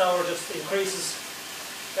the last hour just increases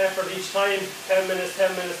effort each time. 10 minutes,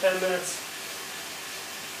 10 minutes, 10 minutes.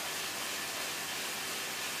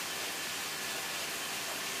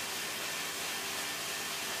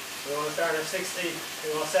 We want to start at 60,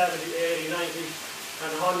 we want 70, 80, 90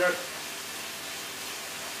 and 100.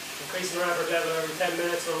 Increasing our effort level every 10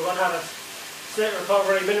 minutes. So we're going to have a straight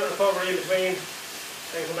recovery, minute recovery in between,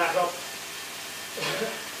 then come back up.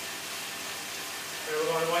 And we're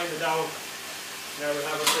going to wind it down. Now we'll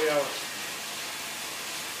have our 3 hours.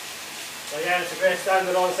 So yeah, it's a great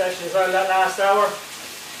standalone session as well, that last hour.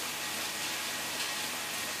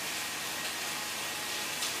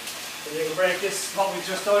 And you can break this, what we've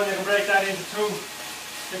just done, you can break that into two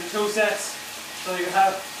sets. So you can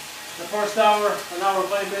have the first hour, an hour and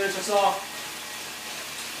 5 minutes or so.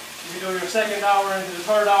 You can do your second hour into the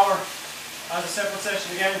third hour as a separate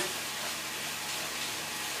session again.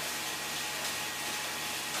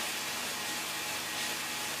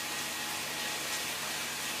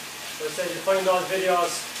 So I said you'll find those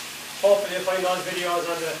videos, hopefully you'll find those videos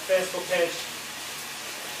on the Facebook page,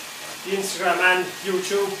 the Instagram and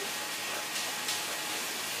YouTube.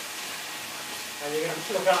 And you can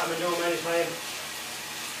look at them and do them anytime.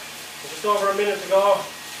 Just over a minute to go.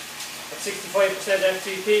 At 65%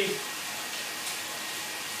 FTP,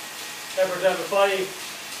 effort level 5,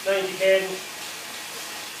 90 cadence.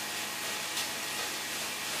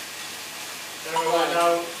 Then we're going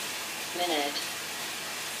down. Minute.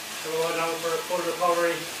 Then we're going down for a full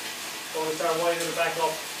recovery. Going to start winding it back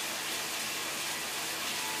up.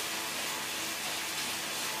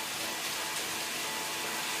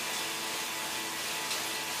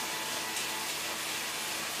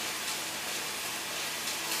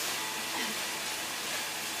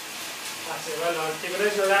 That's it, well done. Keep it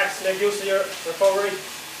nice and relaxed, make use of your recovery.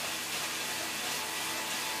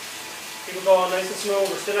 Keep it going nice and smooth.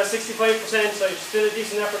 We're still at 65%, so you've still a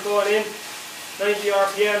decent effort going in. 90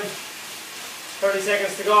 RPM, 30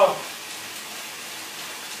 seconds to go.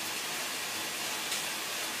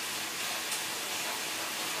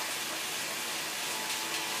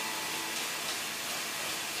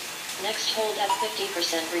 Next hold at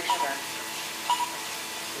 50% recover.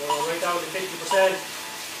 We're right down to 50%.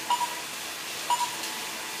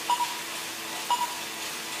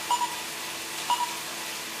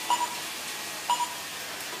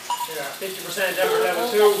 Yeah, 50% effort level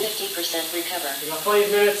 2. 50% recover. We got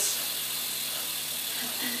 5 minutes.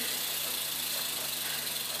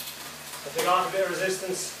 So take off a bit of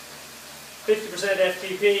resistance. 50%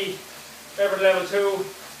 FTP, effort level 2.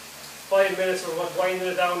 5 minutes, we're winding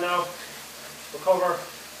it down now. Recover,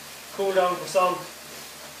 cool down for some.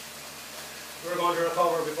 We're going to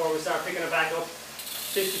recover before we start picking it back up.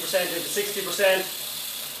 50% into 60%.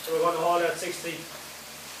 So we're going to hold it at 60.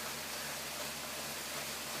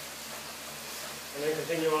 And then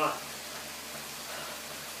continue on.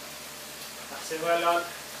 That's it, well done.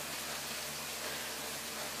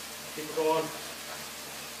 Keep it going.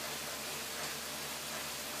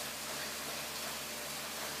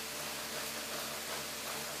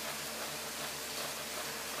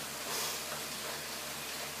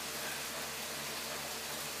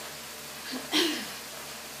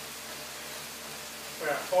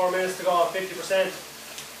 Yeah, 4 minutes to go, 50%.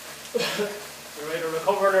 You're either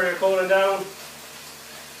recovering or you're cooling down.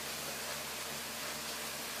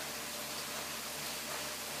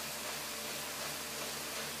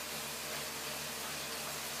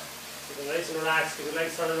 Keep it nice and relaxed, keep the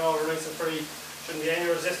legs turning over nice and free. Shouldn't be any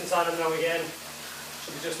resistance on them now again.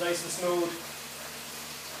 Should be just nice and smooth.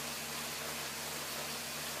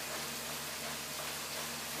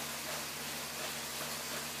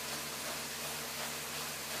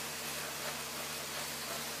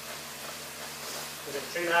 We've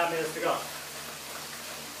got 3.5 minutes to go.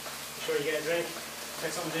 Make sure you get a drink,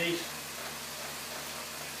 take something to eat.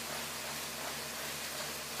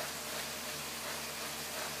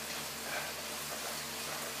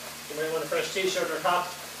 You might want a fresh t-shirt or top.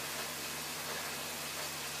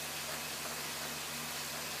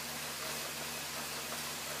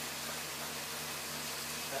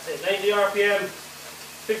 That's it, 90 RPM,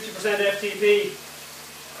 50% FTP.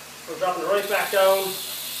 We're dropping it right back down.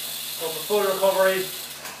 Go for full recovery.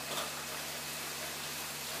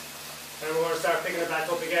 And we're going to start picking it back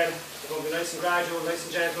up again. It's going to be nice and gradual, nice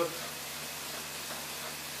and gentle.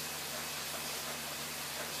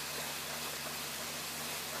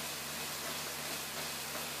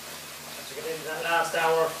 As we get into that last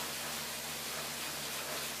hour.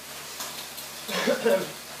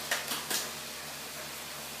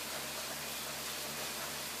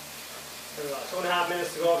 2.5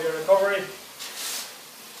 minutes to go of your recovery.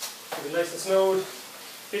 Keep it nice and smooth.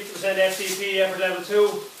 50% FTP, effort level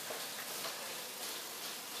 2.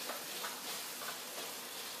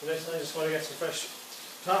 Next time I just want to get some fresh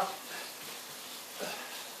top.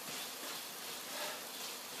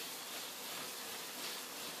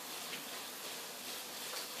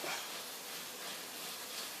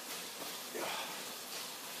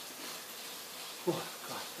 Oh,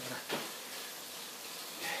 God.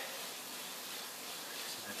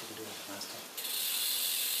 I didn't do it last time.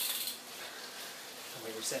 And we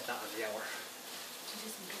reset that on the hour. I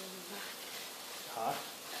just went over back. Huh?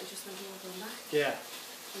 I just went over back. Yeah.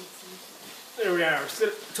 There we are.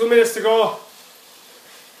 Still 2 minutes to go.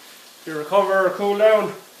 You recover or cool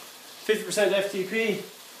down. 50% FTP.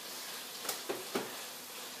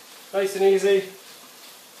 Nice and easy.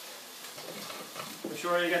 Make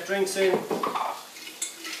sure you get drinks in.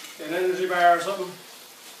 Get an energy bar or something.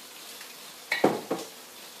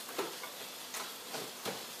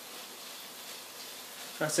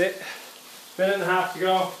 That's it. Minute and a half to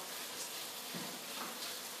go.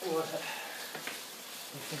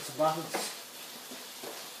 Take some bottles.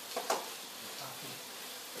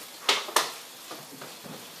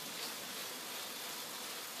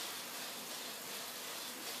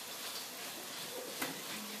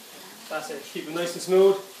 That's it. Keep it nice and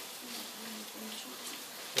smooth.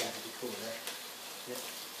 Yeah, that'd be cool there. Yeah.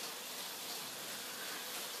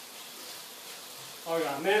 Oh, we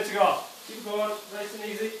got a minute to go. Keep it going, nice and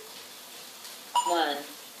easy. 1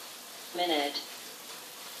 minute.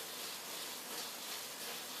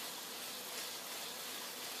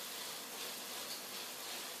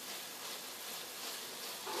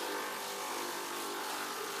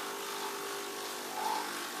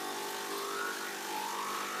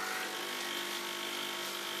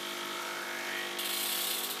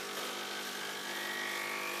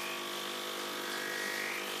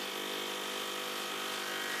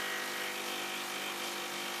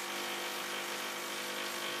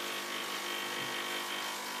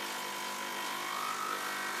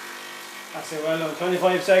 That's it, well done.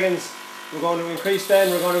 25 seconds. We're going to increase then.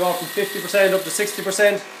 We're going to go from 50% up to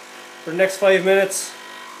 60% for the next 5 minutes.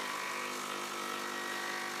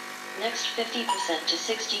 Next 50% to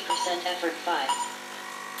 60% effort 5,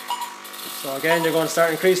 So again, you're going to start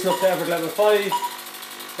increasing up to effort level 5.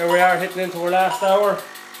 Here we are hitting into our last hour.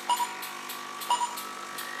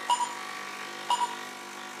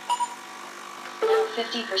 Now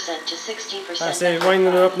 50% to 60%. That's it, winding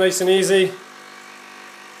it up nice and easy.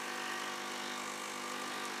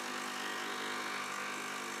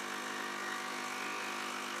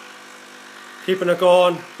 Keeping it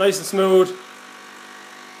going, nice and smooth.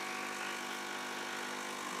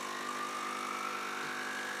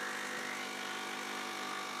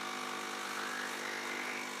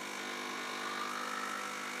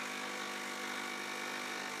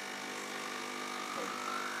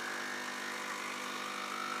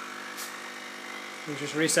 And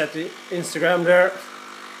just reset the Instagram there.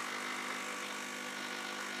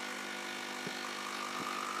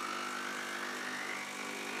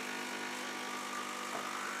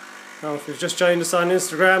 Now if you've just joined us on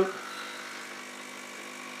Instagram,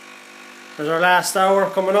 there's our last hour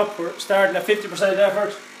coming up. We're starting at 50%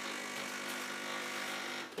 effort,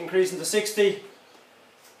 increasing to 60.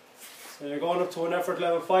 So you're going up to an effort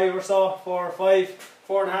level 5 or so, 4 or 5,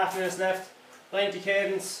 4.5 minutes left, 90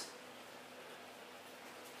 cadence.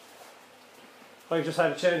 I've just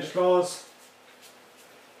had to change of clothes,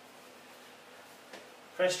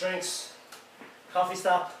 fresh drinks, coffee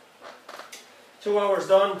stop, 2 hours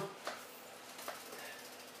done.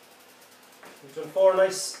 We've done 4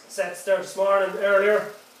 nice sets there this morning,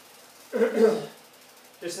 earlier.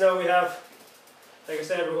 This now we have, like I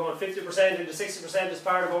said, we're going 50% into 60% as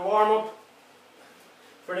part of a warm-up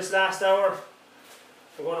for this last hour.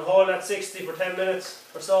 We're going to hold at 60 for 10 minutes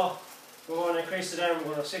or so. We're going to increase it down, we're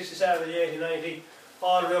going to 60, 70, 80, 90,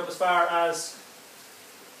 all the way up as far as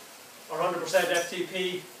our 100%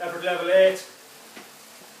 FTP, effort level 8.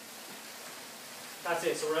 That's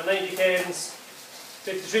it, so we're at 90 cadence,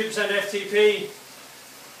 53% FTP.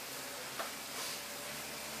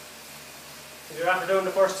 If you're after doing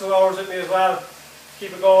the first 2 hours with me as well,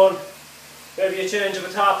 keep it going. Maybe a change of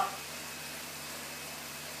a top.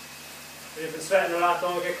 If you've been sweating a lot,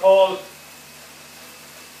 don't get cold.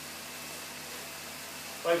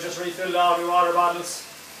 I've just refilled all my water bottles.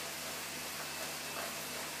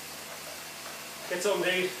 Get something to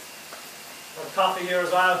eat. Have coffee here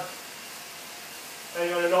as well.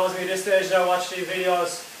 Anyone who knows me at this stage now, watch these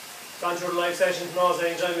videos, gone through the live sessions, knows I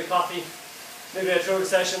enjoy my coffee midway through the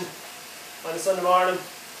session on a Sunday morning.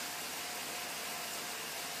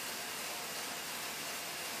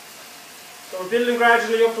 So we're building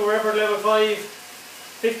gradually up to our effort level 5,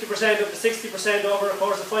 50% up to 60% over the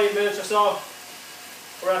course of 5 minutes or so.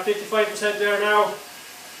 We're at 55% there now.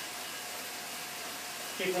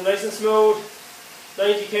 Keeping it nice and smooth,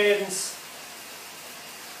 90 cadence,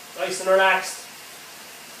 nice and relaxed.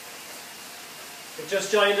 You've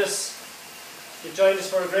just joined us. You've joined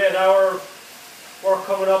us for a great hour work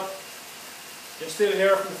coming up. You're still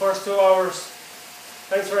here for the first 2 hours.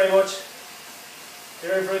 Thanks very much.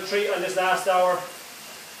 You're in for a treat on this last hour.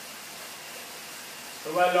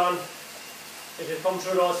 So well done. If you've come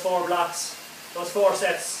through those 4 blocks, those 4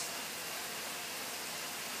 sets,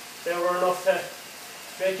 they were enough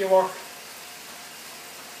to make you work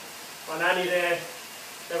on any day.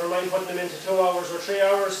 Never mind putting them into 2 hours or 3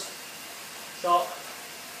 hours. So,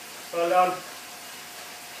 well done.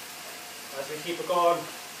 As we keep it going,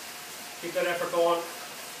 keep that effort going.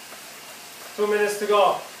 2 minutes to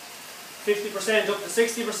go. 50% up to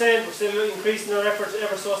 60%. We're still increasing our efforts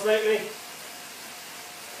ever so slightly.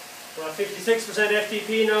 We're at 56%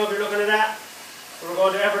 FTP now, if you're looking at that. We're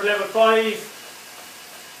going to effort level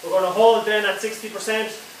 5. We're going to hold then at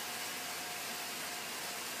 60%.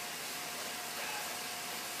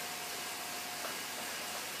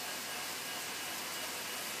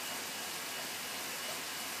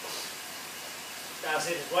 That's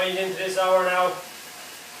it, it's winding into this hour now.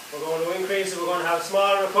 We're going to increase it, we're going to have a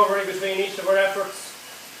small recovery between each of our efforts.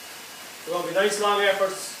 They're going to be nice long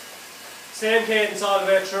efforts. Same cadence all the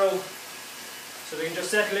way through. So we can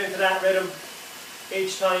just settle into that rhythm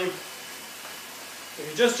each time. If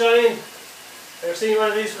you just joined, or you're seeing one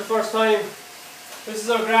of these for the first time, this is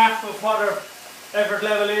our graph of what our effort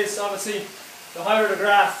level is. Obviously, the higher the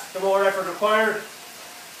graph, the more effort required.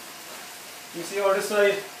 You see over this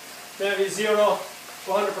side, maybe 0 to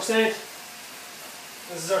 100%.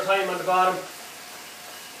 This is our time on the bottom.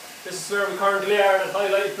 This is where we currently are, that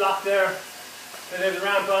highlighted block there. Then there's a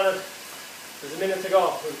ramp on it. There's a minute to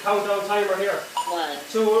go. We'll countdown timer here.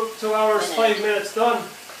 2 hours, 5 minutes done.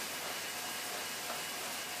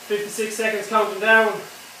 56 seconds counting down.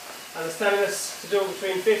 And it's telling us to do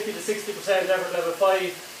between 50 to 60% effort level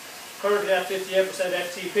 5. Currently at 58%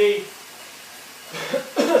 FTP.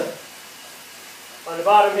 On the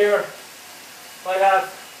bottom here, I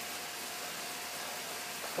have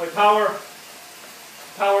My power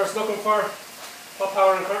is looking for what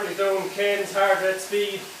power I'm currently doing, cadence, heart rate,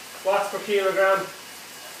 speed, watts per kilogram,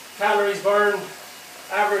 calories burned,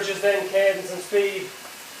 averages then cadence and speed,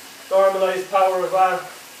 normalised power as well.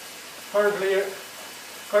 Currently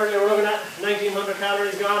we're looking at 1900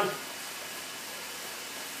 calories gone,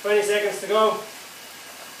 20 seconds to go.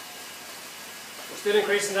 We're still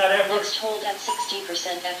increasing that effort. Next hold at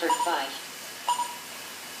 60% effort 5.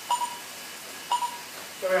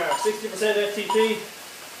 There we are, 60% FTP.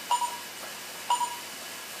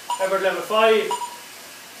 Effort level 5.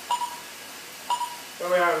 There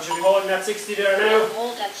we are, we should be holding that 60 there now.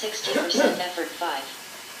 Hold at 60% effort 5.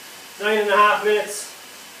 9.5 minutes.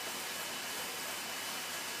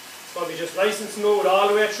 It's going to be just nice and smooth all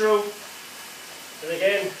the way through. And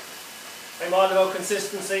again, I'm all about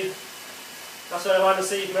consistency. That's what I want to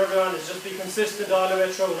see from everyone, is just be consistent all the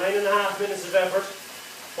way through. 9.5 minutes of effort.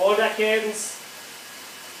 Hold that cadence.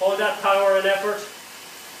 Hold that power and effort.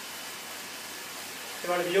 You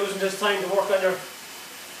want to be using this time to work on your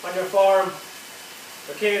form,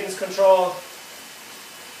 your cadence control.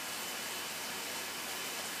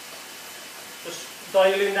 Just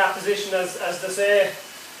dial in that position as they say.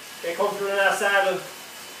 Get comfortable in that saddle.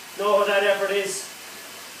 Know what that effort is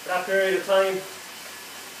for that period of time.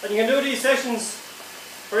 And you can do these sessions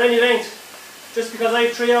for any length. Just because I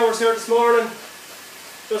have 3 hours here this morning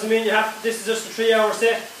doesn't mean you have, this is just a 3 hour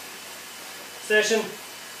session.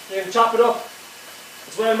 You can chop it up.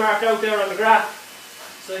 It's well marked out there on the graph.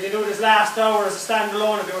 So you can do this last hour as a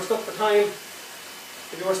standalone if you were stuck for time.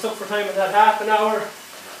 If you were stuck for time with that half an hour,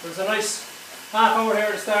 there's a nice half hour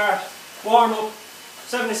here to start. Warm up,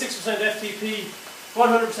 76% FTP,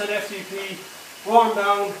 100% FTP, warm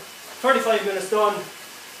down, 35 minutes done.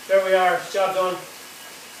 There we are, job done.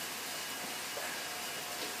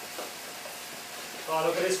 Oh,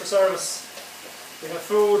 look at this for service. We have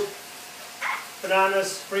food,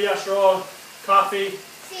 bananas, brioche roll, coffee,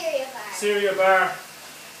 cereal bar,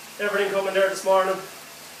 everything coming there this morning.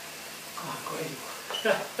 Oh, great.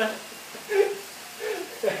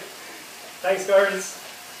 Thanks, girls.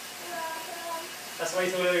 That's my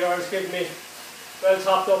two little girls giving me well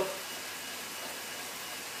topped up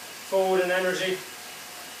food and energy,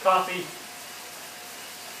 coffee.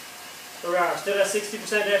 There we are, still at 60%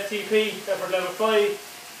 FTP, effort level 5.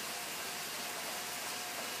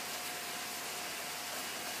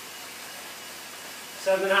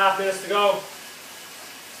 Seven and a half minutes to go.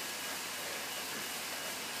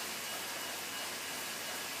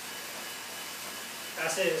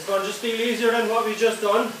 That's it. It's going to just feel easier than what we've just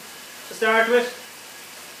done to start with.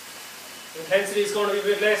 The intensity is going to be a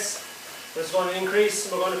bit less, but it's going to increase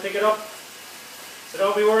and we're going to pick it up. So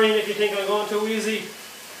don't be worrying if you think I'm going too easy.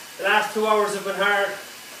 The last 2 hours have been hard.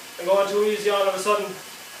 I'm going too easy all of a sudden.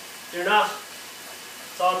 You're not.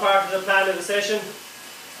 It's all part of the plan of the session.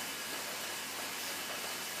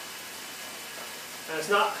 And it's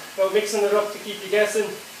not about mixing it up to keep you guessing.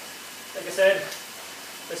 Like I said,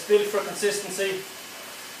 it's built for consistency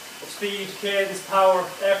of speed, cadence, power,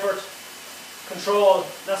 effort, control.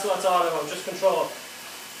 That's what it's all about, just control.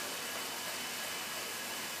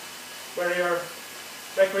 Whether you're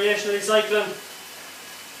recreationally cycling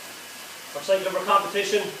or cycling for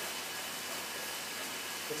competition,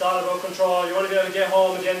 it's all about control. You want to be able to get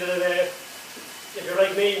home at the end of the day. If you're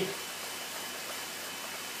like me,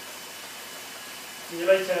 you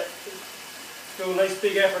like to do a nice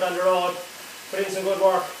big effort on the road, put in some good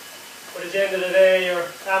work, but at the end of the day you're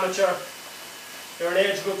amateur, you're an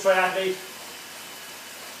age group triathlete.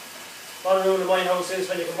 One rule in my house is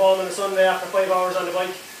when you come home on a Sunday after 5 hours on the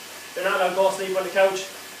bike, you're not allowed to go sleep on the couch.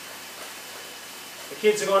 The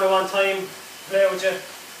kids are going to want time to play with you.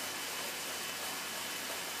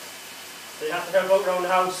 So you have to help out around the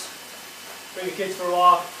house, bring the kids for a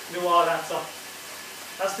walk, do all that stuff.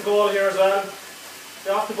 That's the goal here as well.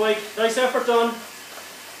 You're off the bike, nice effort done,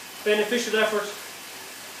 beneficial effort,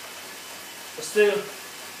 but still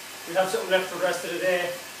we have something left for the rest of the day.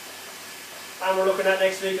 And we're looking at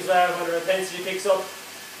next week as well when our intensity picks up.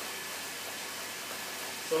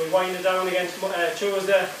 So we wind it down again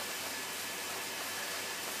Tuesday.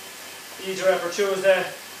 Easier effort Tuesday.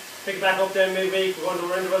 Pick it back up then midweek. We're going to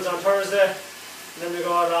do our intervals on Thursday. And then we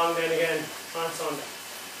go along then again on Sunday.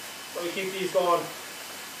 So we keep these going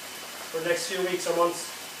for the next few weeks or months.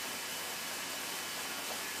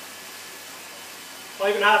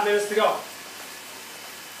 5.5 minutes to go.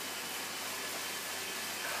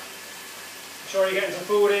 Make sure you're getting some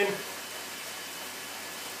food in.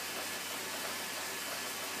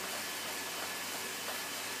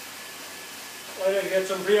 I like to get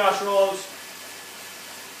some brioche rolls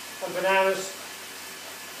and bananas.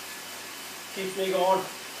 Keeps me going.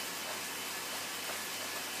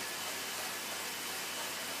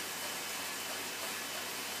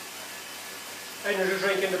 energy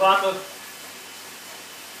drink in the bottle.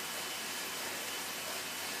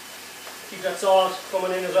 Keep that salt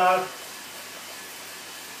coming in as well.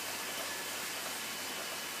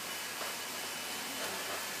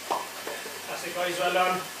 That's it guys, well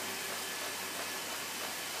done.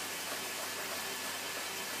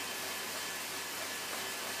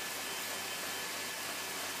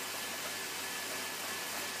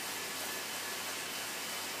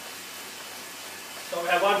 So we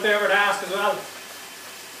have one favour to ask as well. A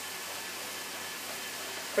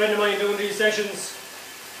friend of mine doing these sessions,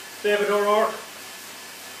 David O'Rourke.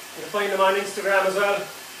 You can find him on Instagram as well.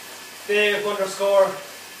 Dave_OR.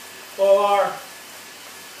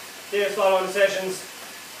 Dave's following the sessions.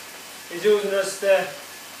 He's using this the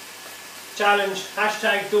challenge,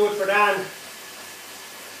 hashtag do it for Dan.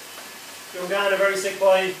 Doing Dan a very sick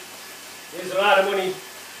boy. He needs a lot of money.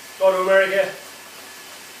 Go to America.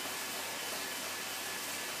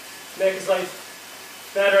 Make his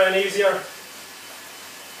life better and easier.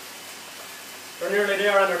 They're nearly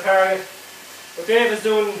there on their target. But Dave has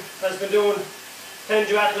been doing 10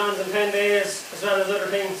 duathlons in 10 days as well as other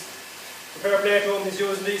things. Fair play to him, he's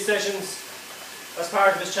using these sessions as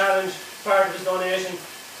part of his challenge, part of his donation.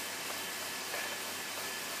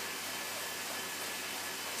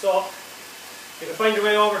 So, you can find your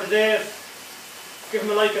way over to Dave, give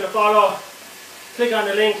him a like and a follow, click on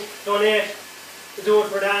the link, donate to Do It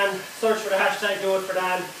For Dan, search for the hashtag Do It For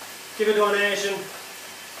Dan, give a donation,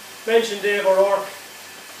 mention Dave O'Rourke.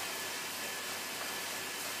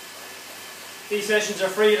 These sessions are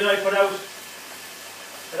free that I put out.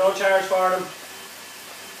 I don't charge for them.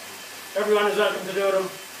 Everyone is welcome to do them.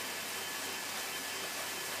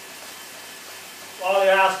 All I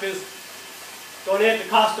ask is donate the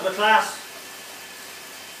cost of a class.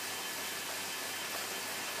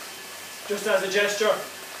 Just as a gesture.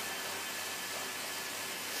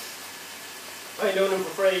 I'm doing them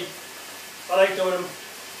for free. I like doing them.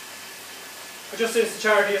 But just since the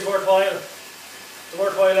charity is worthwhile, it's a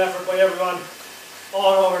worthwhile effort by everyone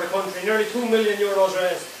all over the country. Nearly €2 million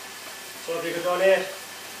raised. So if you could donate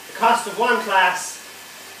the cost of one class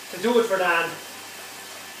to Do It For Dan,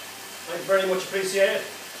 I'd very much appreciate it.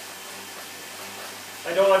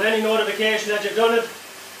 I don't want any notification that you've done it.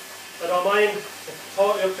 I don't mind. It's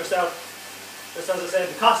totally up to yourself. Just as I said,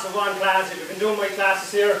 the cost of one class, if you've been doing my classes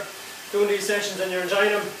here, doing these sessions and you're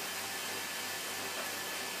enjoying them,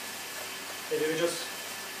 if you just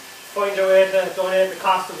find your way to donate the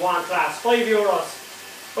cost of one class. €5,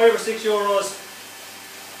 €5 or €6,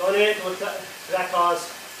 donate to that cause.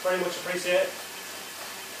 Very much appreciate it.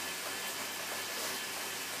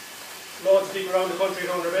 Loads of people around the country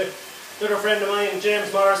doing their bit. Another friend of mine,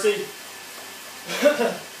 James Morrissey.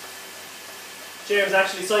 James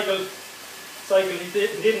actually cycled, he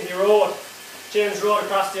didn't, he rode. James rode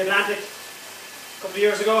across the Atlantic a couple of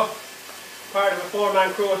years ago. Part of a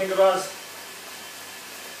 4-man crew, I think it was.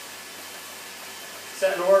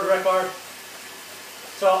 Setting a world record.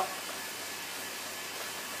 So,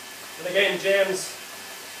 and again, James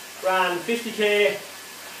ran 50k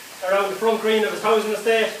around the front green of his housing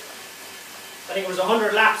estate. I think it was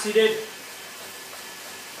 100 laps he did.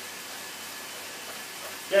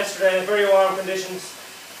 Yesterday, very warm conditions.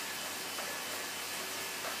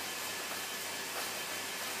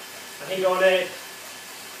 And he donated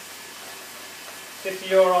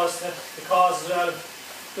 €50 to the cause as well.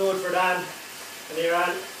 Do It For Dan. And he ran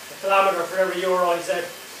a kilometre for every euro, he said.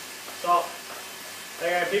 So,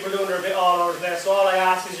 again, people doing their bit all over the place. So all I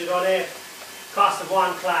ask is you donate cost of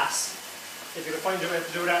one class. If you can find your way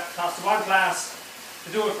to do that, cost of one class to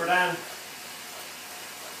Do It For Dan.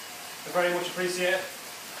 I very much appreciate it.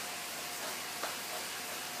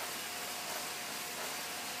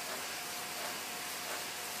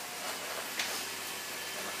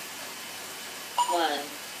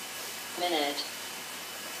 Minute.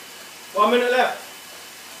 1 minute left.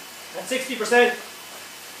 At 60%.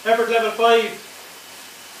 Effort level 5.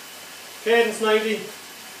 Cadence 90.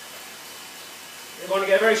 You're going to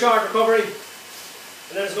get a very short recovery.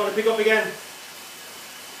 And then it's going to pick up again.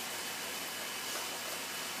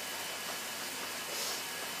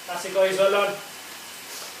 That's it guys, well done.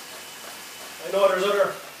 I know there's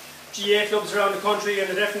other GA clubs around the country and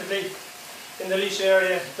they're definitely in the Laois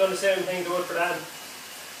area done the same thing. Do It For Dan.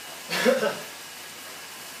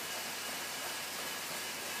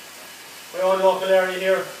 My own local area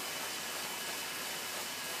here,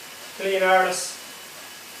 Clean Arles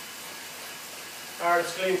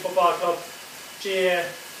Clean Football Club, GA,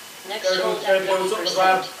 Next they're doing something as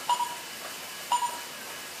well.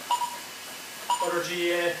 Other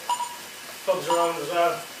GA clubs around as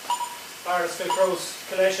well, Arles Filcrouse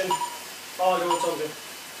Collection, all doing something.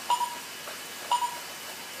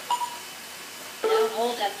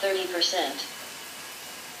 hold at 30%.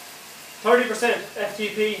 30%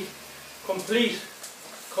 FTP,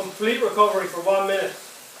 complete recovery for 1 minute.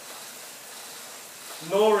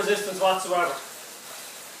 No resistance whatsoever.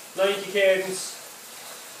 90 cadence,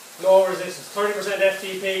 no resistance. 30%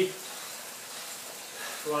 FTP.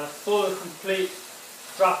 We want a full, complete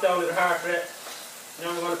drop down to the heart rate. Now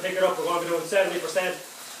we're going to pick it up. We're going to be doing 70%.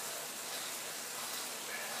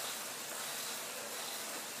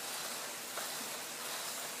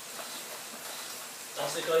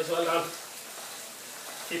 That's it, guys. Well done.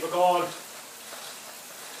 Keep it going.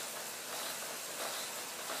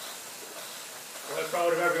 Well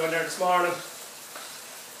proud of everyone there this morning.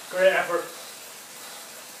 Great effort.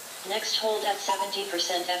 Next hold at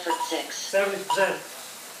 70% effort 6. 70%.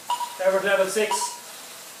 Effort level 6.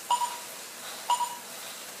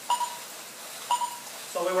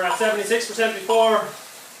 So we were at 76% before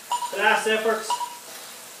the last effort.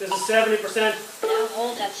 This is 70%. Now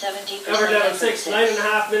hold at 70% Effort level 6,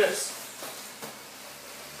 9.5 minutes.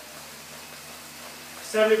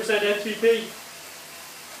 70% FTP.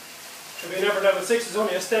 To be an effort level 6 is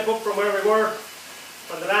only a step up from where we were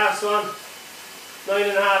on the last one.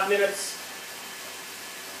 9.5 minutes.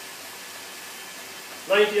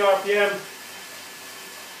 90 RPM.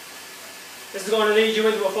 This is going to lead you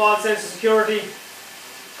into a false sense of security.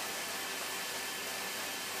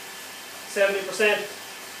 70%.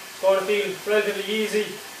 It's going to feel relatively easy.